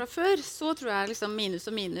utfordret fra før, så tror jeg liksom minus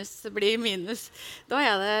og minus blir minus. Da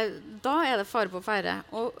det fare på ferde.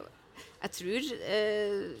 Og jeg tror,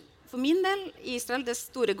 for min del, I Israel, det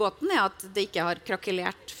store gåten at det ikke har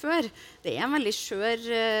krakelert før. Det en veldig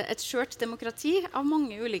et skjørt demokrati av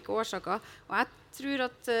mange ulike årsaker. Og jeg tror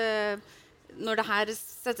at når det her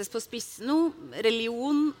settes på spissen nå,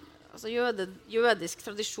 religion, altså jødisk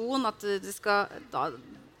tradisjon, at det skal da,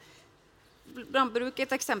 bruke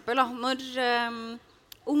et eksempel da, når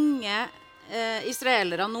unge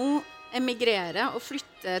israelere nå emigrerer og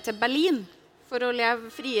flytter til Berlin for å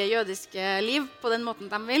leve frie jødiske liv på den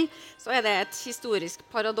måten de vil, så det et historisk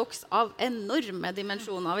paradoks av enorme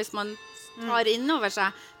dimensjoner hvis man tar inn over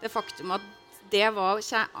seg det faktum at det var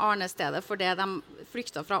arnestedet for det de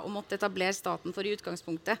flyktet fra og måtte etablere staten for I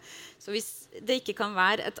utgangspunktet. Så hvis det ikke kan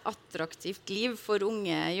være et attraktivt liv for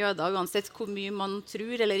unge jøder, uansett hvor mye man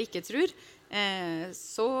tror eller ikke tror,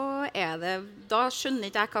 så det, da skjønner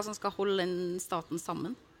ikke jeg hva som skal holde den staten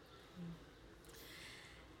sammen.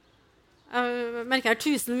 Jeg merker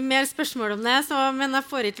 1000 mer spørsmål om det, men jeg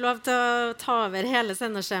får ikke lov til å ta over hele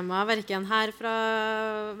sendeskjemaet, hverken her fra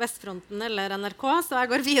Vestfronten eller NRK, så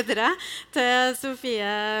jeg går videre til Sofie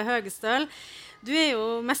Høgestøl. Du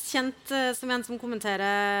jo mest kjent som en som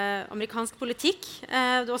kommenterer amerikansk politikk.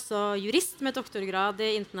 Du også jurist med doktorgrad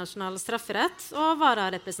I internasjonal strafferett og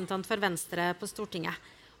vararepresentant for Venstre på Stortinget.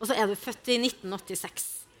 Og så du født I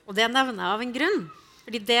 1986, og det nevner jeg av en grunn,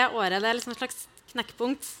 fordi det året det liksom en slags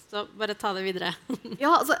knekkpunkt, så bare ta det videre.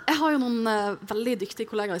 Ja, altså, jeg har jo noen veldig dyktige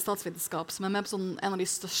kollegaer I statsvitenskap som med på sånn, en av de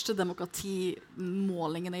største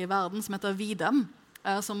demokratimålingene I verden, som heter VIDEM,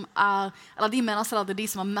 som eller de mener selv at det de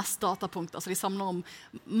som har mest datapunkter, altså de samler om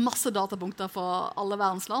masse datapunkter fra alle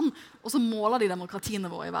verdens land, og så måler de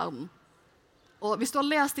demokratinivået I verden. Og hvis du har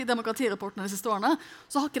lest de demokratirapportene de siste årene,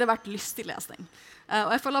 så har ikke det vært lystig lesning.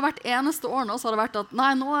 Og jeg føler hvert eneste år nå, så har det vært at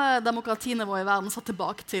nei, nå demokratinivået I verden satt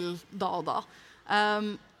tilbake til da og da.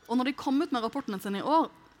 Og når de kom ut med rapportene sine I år,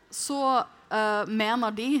 så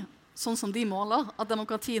mener de, sånn som de måler, at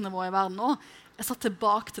demokratinivået I verden nå satt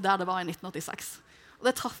tilbake til der det var I 1986. Og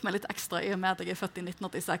det traff meg litt ekstra I og med at jeg født I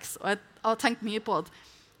 1986. Og jeg har tenkt mye på at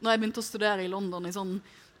når jeg begynte å studere I London I sånn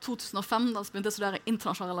 2005, da begynte jeg å studere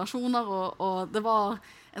internasjonale relasjoner, og det var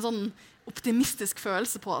en sånn optimistisk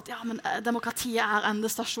følelse på at ja, men demokratiet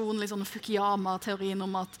endestasjon, liksom Fukuyama-teorien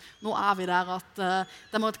om at nå vi der, at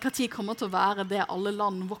demokrati kommer til å være det alle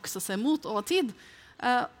land vokser seg mot over tid.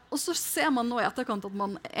 Og så ser man nå I etterkant at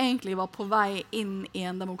man egentlig var på vei inn I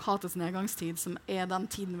en demokratisk nedgangstid som den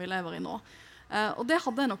tiden vi lever I nå. Og det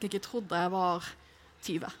hadde jeg nok ikke trodd da jeg var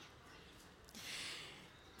 20.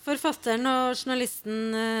 Forfatteren og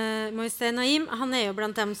journalisten Moise Naim, han jo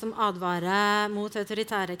blant dem som advarer mot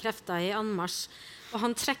autoritære krefter I anmarsj, og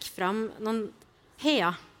han trekker frem noen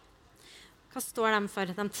P-er. Hva står de for,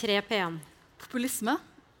 de 3 P-ene? Populisme,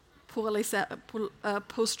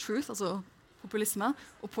 post-truth, altså populisme,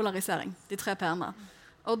 og polarisering, de 3 P-ene.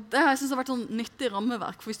 Og det har jeg synes har vært sånn nyttig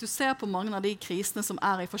rammeverk, for hvis du ser på mange av de krisene som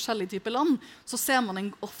I forskjellige typer land, så ser man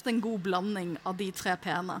ofte en god blanding av de 3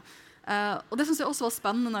 P-ene. Og det synes jeg også var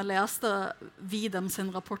spennende når jeg leste Videm sin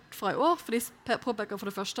rapport fra i år, for de påpeker for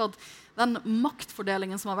det første at den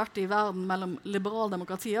maktfordelingen som har vært i verden mellom liberale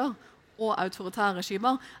demokratier og autoritære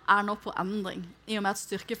regimer nå på endring, i og med at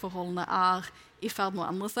styrkeforholdene i ferd med å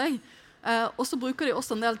endre seg. Og så bruker de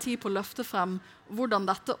også en del tid på å løfte frem hvordan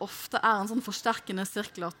dette ofte en sånn forsterkende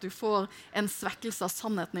sirkel, at du får en svekkelse av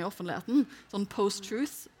sannheten i offentligheten, sånn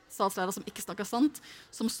post-truth, statsleder som ikke snakker sant,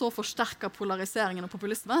 som så forsterker polariseringen og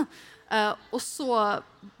populisme. Og så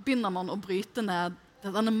begynner man å bryte ned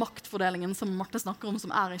denne maktfordelingen som Marte snakker om,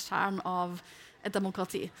 som i kjernen av et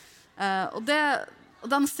demokrati. Og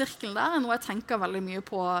den sirkelen der noe jeg tenker veldig mye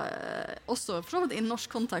på, også for så vidt i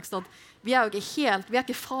norsk kontekst, at vi jo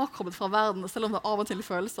ikke frakoblet fra verden, selv om det av og til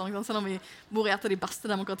føles sånn, selv om vi bor i et av de beste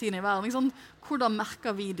demokratiene i verden. Hvordan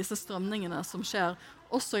merker vi disse strømningene som skjer,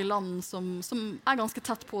 også i land som ganske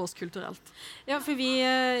tett på oss kulturelt? Ja, for vi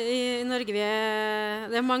i Norge,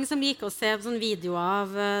 det mange som liker å se sånne videoer av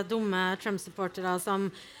dumme Trump-supportere som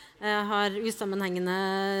har usammenhengende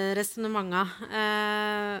resonementer.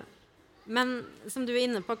 Men som du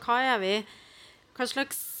inne på, hva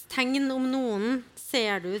slags tegn om noen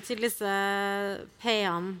ser du til disse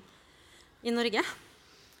P-ene i Norge?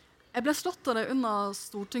 Jeg ble slått av det under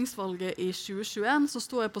stortingsvalget i 2021, så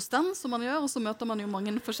sto jeg på stand, som man gjør, og så møter man jo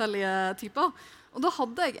mange forskjellige typer. Og da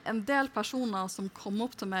hadde jeg en del personer som kom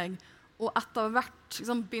opp til meg, og etter hvert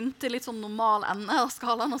begynte i litt sånn normal ende av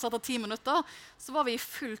skalaen, og så etter 10 minutter, så var vi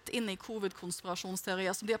fullt inn i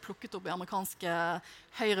covid-konspirasjonsteorier som de har plukket opp i amerikanske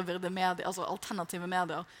høyrevirde medier, altså alternative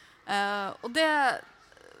medier. Og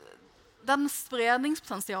den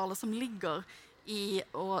spredningspotensialet som ligger i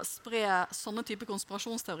å spre sånne type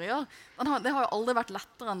konspirasjonsteorier, det har jo aldri vært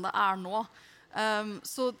lettere enn det nå.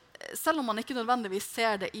 Så selv om man ikke nødvendigvis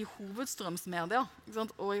ser det i hovedstrømsmedia,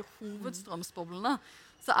 og i hovedstrømsboblene,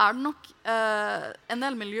 så det nok en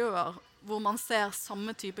del miljøer hvor man ser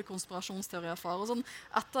samme type konspirasjonsteorier for. Og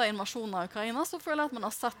etter invasjonen av Ukraina så føler jeg at man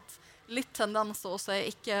har sett litt tendenser, og så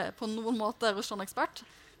ikke på noen måte Russland-ekspert.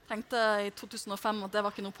 Tenkte i 2005 at det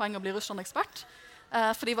var ikke noe poeng å bli Russland-ekspert,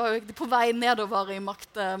 for de var jo på vei nedover i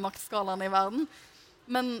maktskalaen i verden.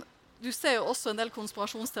 Men du ser jo også en del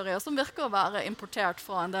konspirasjonsteorier som virker å være importert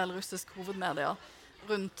fra en del russisk hovedmedier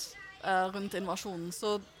rundt invasjonen.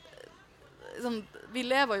 Så vi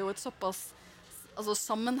lever jo et såpass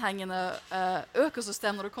sammenhengende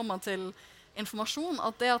økosystem når det kommer til informasjon,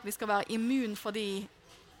 at det at vi skal være immun for de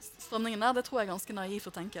strømningene, det tror jeg ganske naivt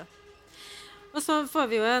å tenke. Og så får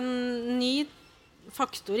vi jo en ny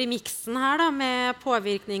faktor i miksen her da, med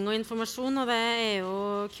påvirkning og informasjon, og det jo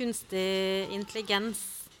kunstig intelligens.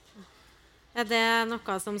 Det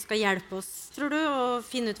noe som skal hjelpe oss, tror du, å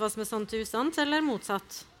finne ut hva som sant og usant, eller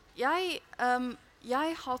motsatt? Jeg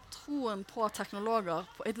har troen på teknologer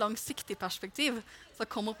på et langsiktig perspektiv som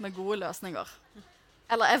kommer opp med gode løsninger.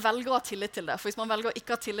 Eller jeg velger å ha tillit til det, for hvis man velger å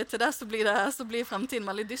ikke ha tillit til det, så blir fremtiden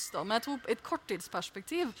veldig dyster. Men jeg tror på et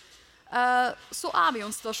korttidsperspektiv så vi jo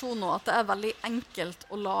en situasjon nå at det veldig enkelt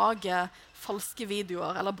å lage falske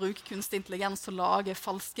videoer, eller bruke kunstig intelligens og lage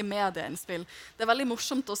falske medieinnspill. Det veldig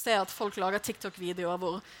morsomt å se at folk lager TikTok-videoer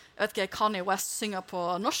hvor Kanye West synger på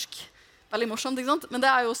norsk. Veldig morsomt, ikke sant? Men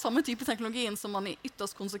det jo samme type teknologien som man i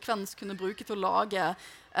ytterst konsekvens kunne bruke til å lage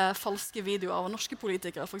falske videoer av norske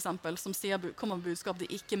politikere, for eksempel, som kommer med budskap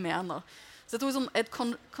de ikke mener. Så jeg tror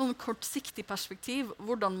et kortsiktig perspektiv,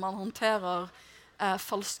 hvordan man håndterer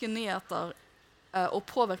falske nyheter og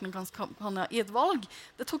påvirkningskampanjer i et valg,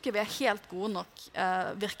 det tror ikke vi helt gode nok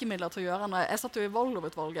virkemidler til å gjøre. Jeg satt jo i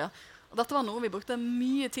valglovutvalget, og dette var noe vi brukte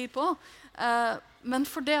mye tid på. Men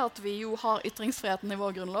for det at vi jo har ytringsfriheten i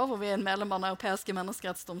vår grunnlov, og vi en medlem av den europeiske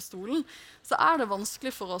menneskerettsdomstolen, så det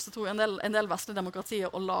vanskelig for oss, jeg tror, en del vestlige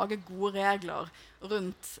demokratier å lage gode regler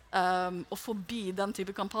rundt å forbi den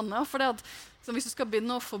type kampanjer. For det at hvis du skal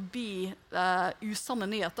begynne å forbi usanne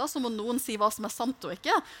nyheter, så må noen si hva som sant og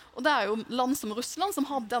ikke. Og det jo land som Russland som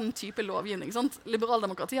har den type lovgivning.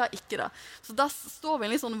 Liberaldemokrati har ikke det. Så der står vi i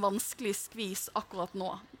en litt sånn vanskelig skvis akkurat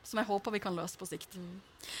nå, som jeg håper vi kan løse på sikt.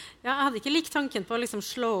 Ja, jeg hadde ikke likt tanken på å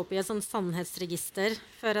slå opp i et sånn sannhetsregister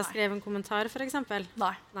før jeg skrev en kommentar, for eksempel.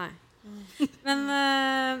 Nei. Men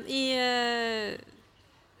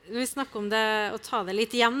når vi snakker om det, å ta det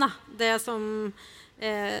litt hjem, da, det som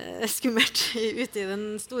skummelt ute i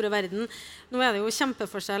den store verden. Nå det jo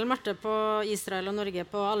kjempeforskjell, Marte, på Israel og Norge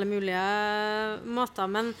på alle mulige måter,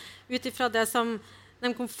 men ut ifra det som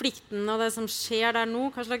den konflikten og det som skjer der nå,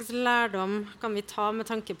 hva slags lærdom kan vi ta med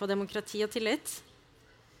tanke på demokrati og tillit?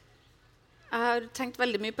 Jeg har tenkt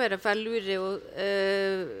veldig mye på det, for jeg lurer jo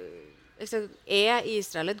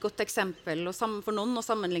Israel et godt eksempel for noen å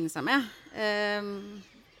sammenligne seg med?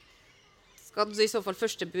 skal i så fall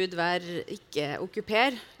første bud være ikke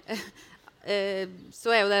okkuper,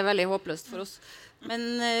 så jo det veldig håpløst for oss. Men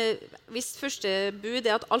hvis første bud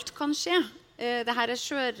at alt kan skje, det her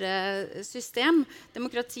skjøre system,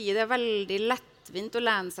 demokratiet, det veldig lettvint å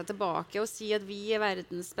lene seg tilbake og si at vi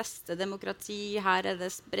verdens beste demokrati, her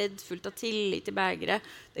det spredd fullt av tillit i begeret,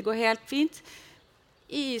 det går helt fint.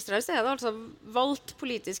 I Israel så det altså valgt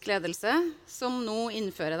politisk ledelse som nå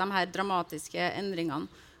innfører de her dramatiske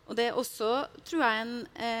endringene. Og det også, tror jeg,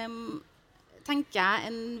 tenker jeg,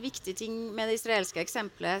 en viktig ting med det israelske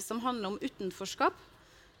eksempelet som handler om utenforskap.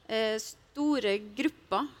 Store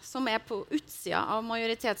grupper som på utsida av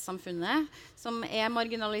majoritetssamfunnet, som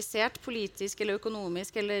marginalisert politisk eller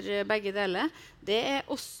økonomisk eller begge deler, det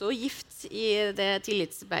også gift i det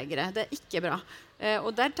tillitsbegeret. Det ikke bra.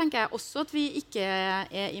 Og der tenker jeg også at vi ikke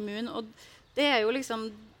immun. Og det jo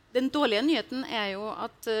liksom, den dårlige nyheten jo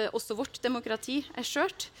at også vårt demokrati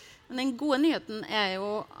skjørt. Men den gode nyheten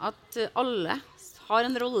jo at alle har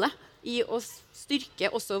en rolle i å styrke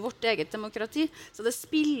også vårt eget demokrati. Så det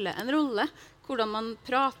spiller en rolle hvordan man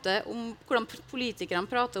prater om, hvordan politikerne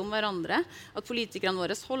prater om hverandre, at politikerne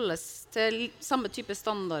våre holdes til samme type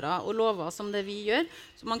standarder og lover som det vi gjør.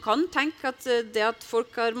 Så man kan tenke at det at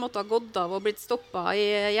folk har måttet ha gått av og blitt stoppet i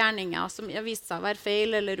gjerninger som har vist seg å være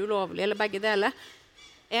feil eller ulovlig eller begge deler,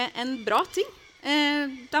 en bra ting.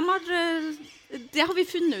 Det har vi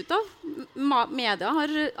funnet ut av. Media har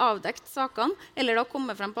avdekt sakene, eller det har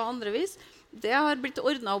kommet frem på andre vis. Det har blitt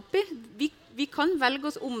ordnet opp i. Vi kan velge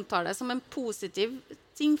å omtale det som en positiv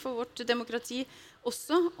ting for vårt demokrati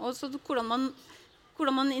også. Og så hvordan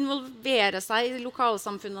man involverer seg i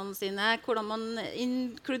lokalsamfunnene sine, hvordan man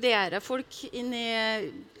inkluderer folk inn i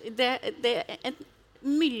det en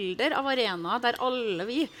mylder av arenaer der alle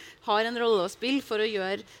vi har en rolle å spille for å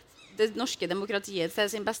gjøre det norske demokratiet til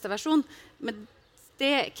sin beste versjon. Men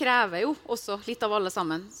det krever jo også litt av alle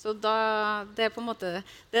sammen. Så da, det på en måte,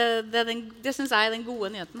 det synes jeg den gode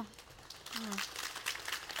nyheten.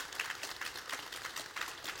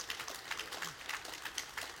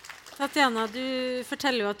 Tatjana, du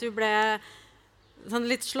forteller jo at du ble sånn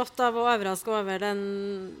litt slått av og overrasket over den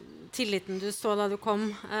tilliten du så da du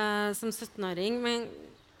kom som 17-åring. Men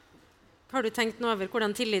har du tenkt noe over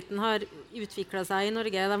hvordan tilliten har utviklet seg i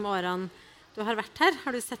Norge de årene du har vært her?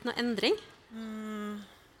 Har du sett noe endring?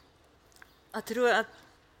 Jeg tror at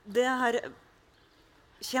det jeg har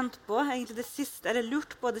kjent på, egentlig det siste, eller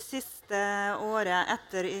lurt på det siste året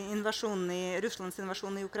etter Russlands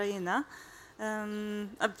invasjon i Ukraina,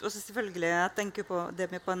 og selvfølgelig, jeg tenker på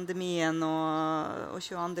det med pandemien og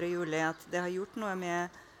 22. juli, at det har gjort noe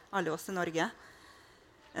med alle oss i Norge.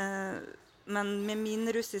 Men med min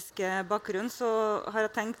russiske bakgrunn så har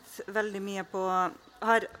jeg tenkt veldig mye på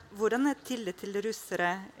hvordan tillit til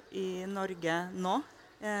russere i Norge nå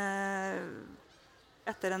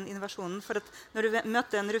etter den invasjonen. For at når du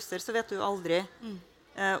møter en russer, så vet du aldri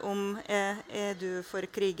om du for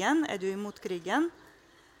krigen, du imot krigen.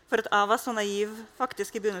 For at jeg var så naiv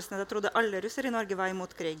faktisk i begynnelsen at jeg trodde alle russere i Norge var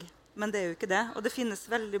imot krig. Men det jo ikke det. Og det finnes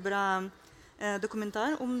veldig bra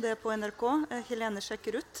dokumentar om det på NRK. Helene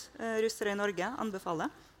sjekker ut russere i Norge,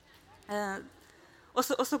 anbefaler. Og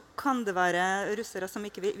så kan det være russere som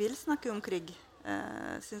ikke vil snakke om krig.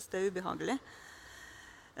 Synes det ubehagelig.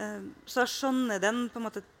 Så jeg skjønner på en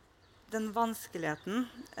måte, den vanskeligheten.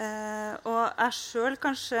 Og jeg selv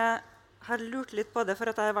kanskje har lurt litt på det, for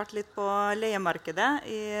at jeg har vært litt på leiemarkedet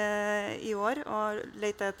i år og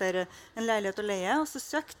lett etter en leilighet å leie, og så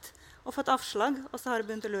søkt og fått avslag, og så har jeg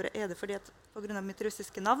begynt å lure, det fordi at på grunn av mitt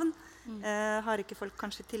russiske navn har ikke folk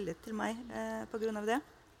kanskje tillit til meg på grunn av det.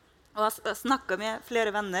 Og jeg snakket med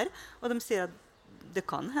flere venner, og de sier at det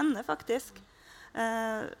kan hende faktisk.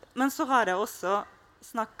 Men så har jeg også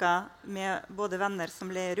snakket med både venner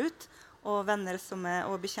som leier ut, og venner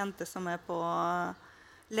og bekjente som på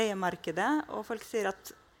leiemarkedet, og folk sier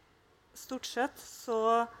at stort sett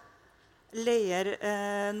så leier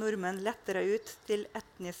nordmenn lettere ut til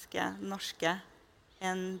etniske norske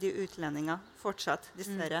enn de utlendinger fortsatt,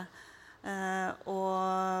 dessverre.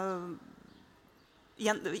 Og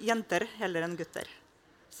jenter heller enn gutter.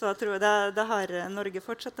 Så jeg tror det har Norge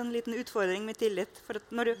fortsatt en liten utfordring med tillit. For at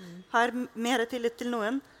når du har mer tillit til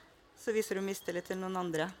noen, så viser du mistillit til noen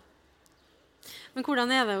andre. Men hvordan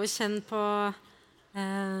det å kjenne på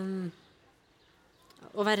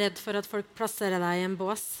å være redd for at folk plasserer deg i en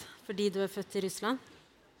bås fordi du født i Russland?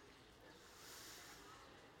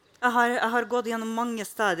 Jeg har gått gjennom mange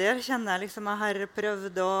stadier. Jeg har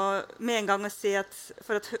prøvd å med en gang å si at,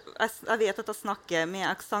 for at jeg vet at jeg snakker med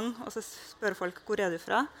aksent, og så spør folk hvor du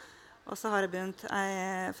fra. Og så har jeg begynt,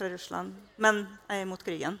 jeg fra Russland, men jeg imot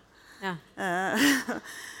krigen. Ja.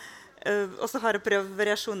 Og så har jeg prøvd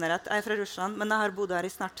variasjoner at jeg fra Russland, men jeg har bodd her i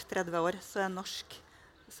snart 30 år, så jeg norsk.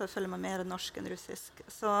 Så jeg føler meg mer norsk enn russisk.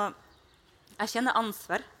 Så jeg kjenner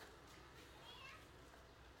ansvar.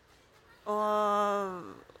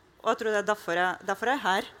 Og jeg tror det derfor jeg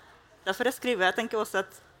her. Derfor jeg skriver. Jeg tenker også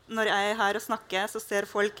at når jeg her og snakker, så ser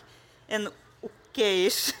folk en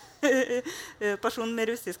ok-ish person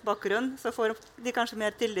med russisk bakgrunn, så får de kanskje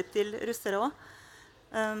mer tillit til russere også.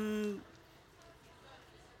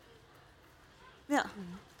 Ja.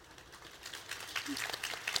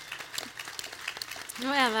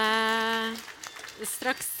 Nå det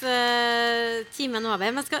straks timen over,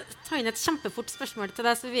 men jeg skal ta inn et kjempefort spørsmål til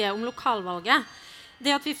deg, Sofie, om lokalvalget.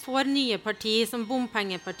 Det at vi får nye partier som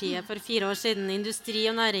Bompengepartiet for 4 år siden, Industri-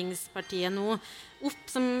 og Næringspartiet nå,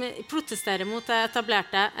 som protesterer mot det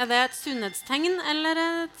etablerte, det et sunnhetstegn eller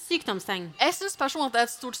et sykdomstegn? Jeg synes personlig at det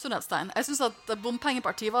et stort sunnhetstegn. Jeg synes at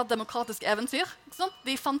Bompengepartiet var et demokratisk eventyr. Ikke sant?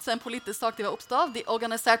 De fant seg en politisk sak de var opptatt av, de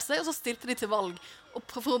organiserte seg, og så stilte de til valg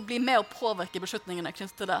for å bli med og påvirke beslutningene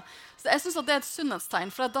knyttet til det. Så jeg synes at det et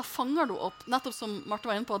sunnhetstegn, for da fanger du opp, nettopp som Marte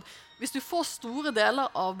var inne på, at hvis du får store deler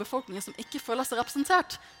av befolkningen som ikke føler seg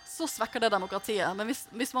representert, så svekker det demokratiet. Men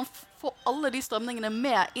hvis man får alle de strømningene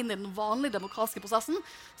med inn i den vanlige demokratiske prosessen,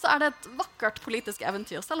 så det et vakkert politisk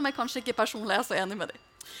eventyr, selv om jeg kanskje ikke personlig så enig med dem.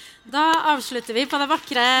 Da avslutter vi på det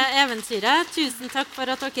vakre eventyret. Tusen takk for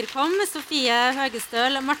at dere kom, Sofie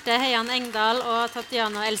Høgestøl, Marte Heian Engdahl og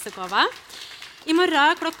Tatjana Elsekova. I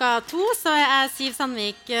morgen klokka 2 så jeg Siv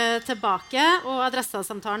Sandvik tilbake, og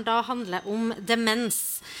Adressa-samtalen da handler om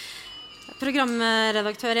demens.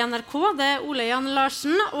 Programredaktør i NRK, det Ole Jan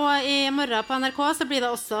Larsen, og i morgen på NRK så blir det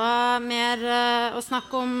også mer å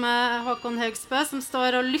snakke om Håkon Haugsbø, som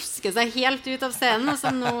står og lusker seg helt ut av scenen, og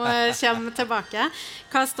som nå kommer tilbake.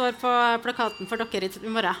 Hva står på plakaten for dere i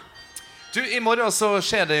morgen? I morgen så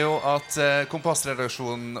skjer det jo at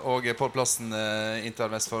Kompassredaksjonen og Pål Plassen inntar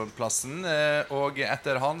Vestfrontplassen, og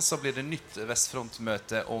etter han så blir det nytt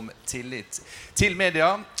Vestfrontmøte om tillit til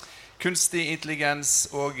media. Kunstig intelligens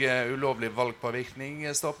og ulovlig valgpåvirkning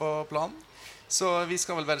står på planen. Så vi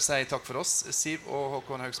skal vel si takk for oss, Siv og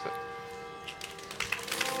Håkon Haugsbø.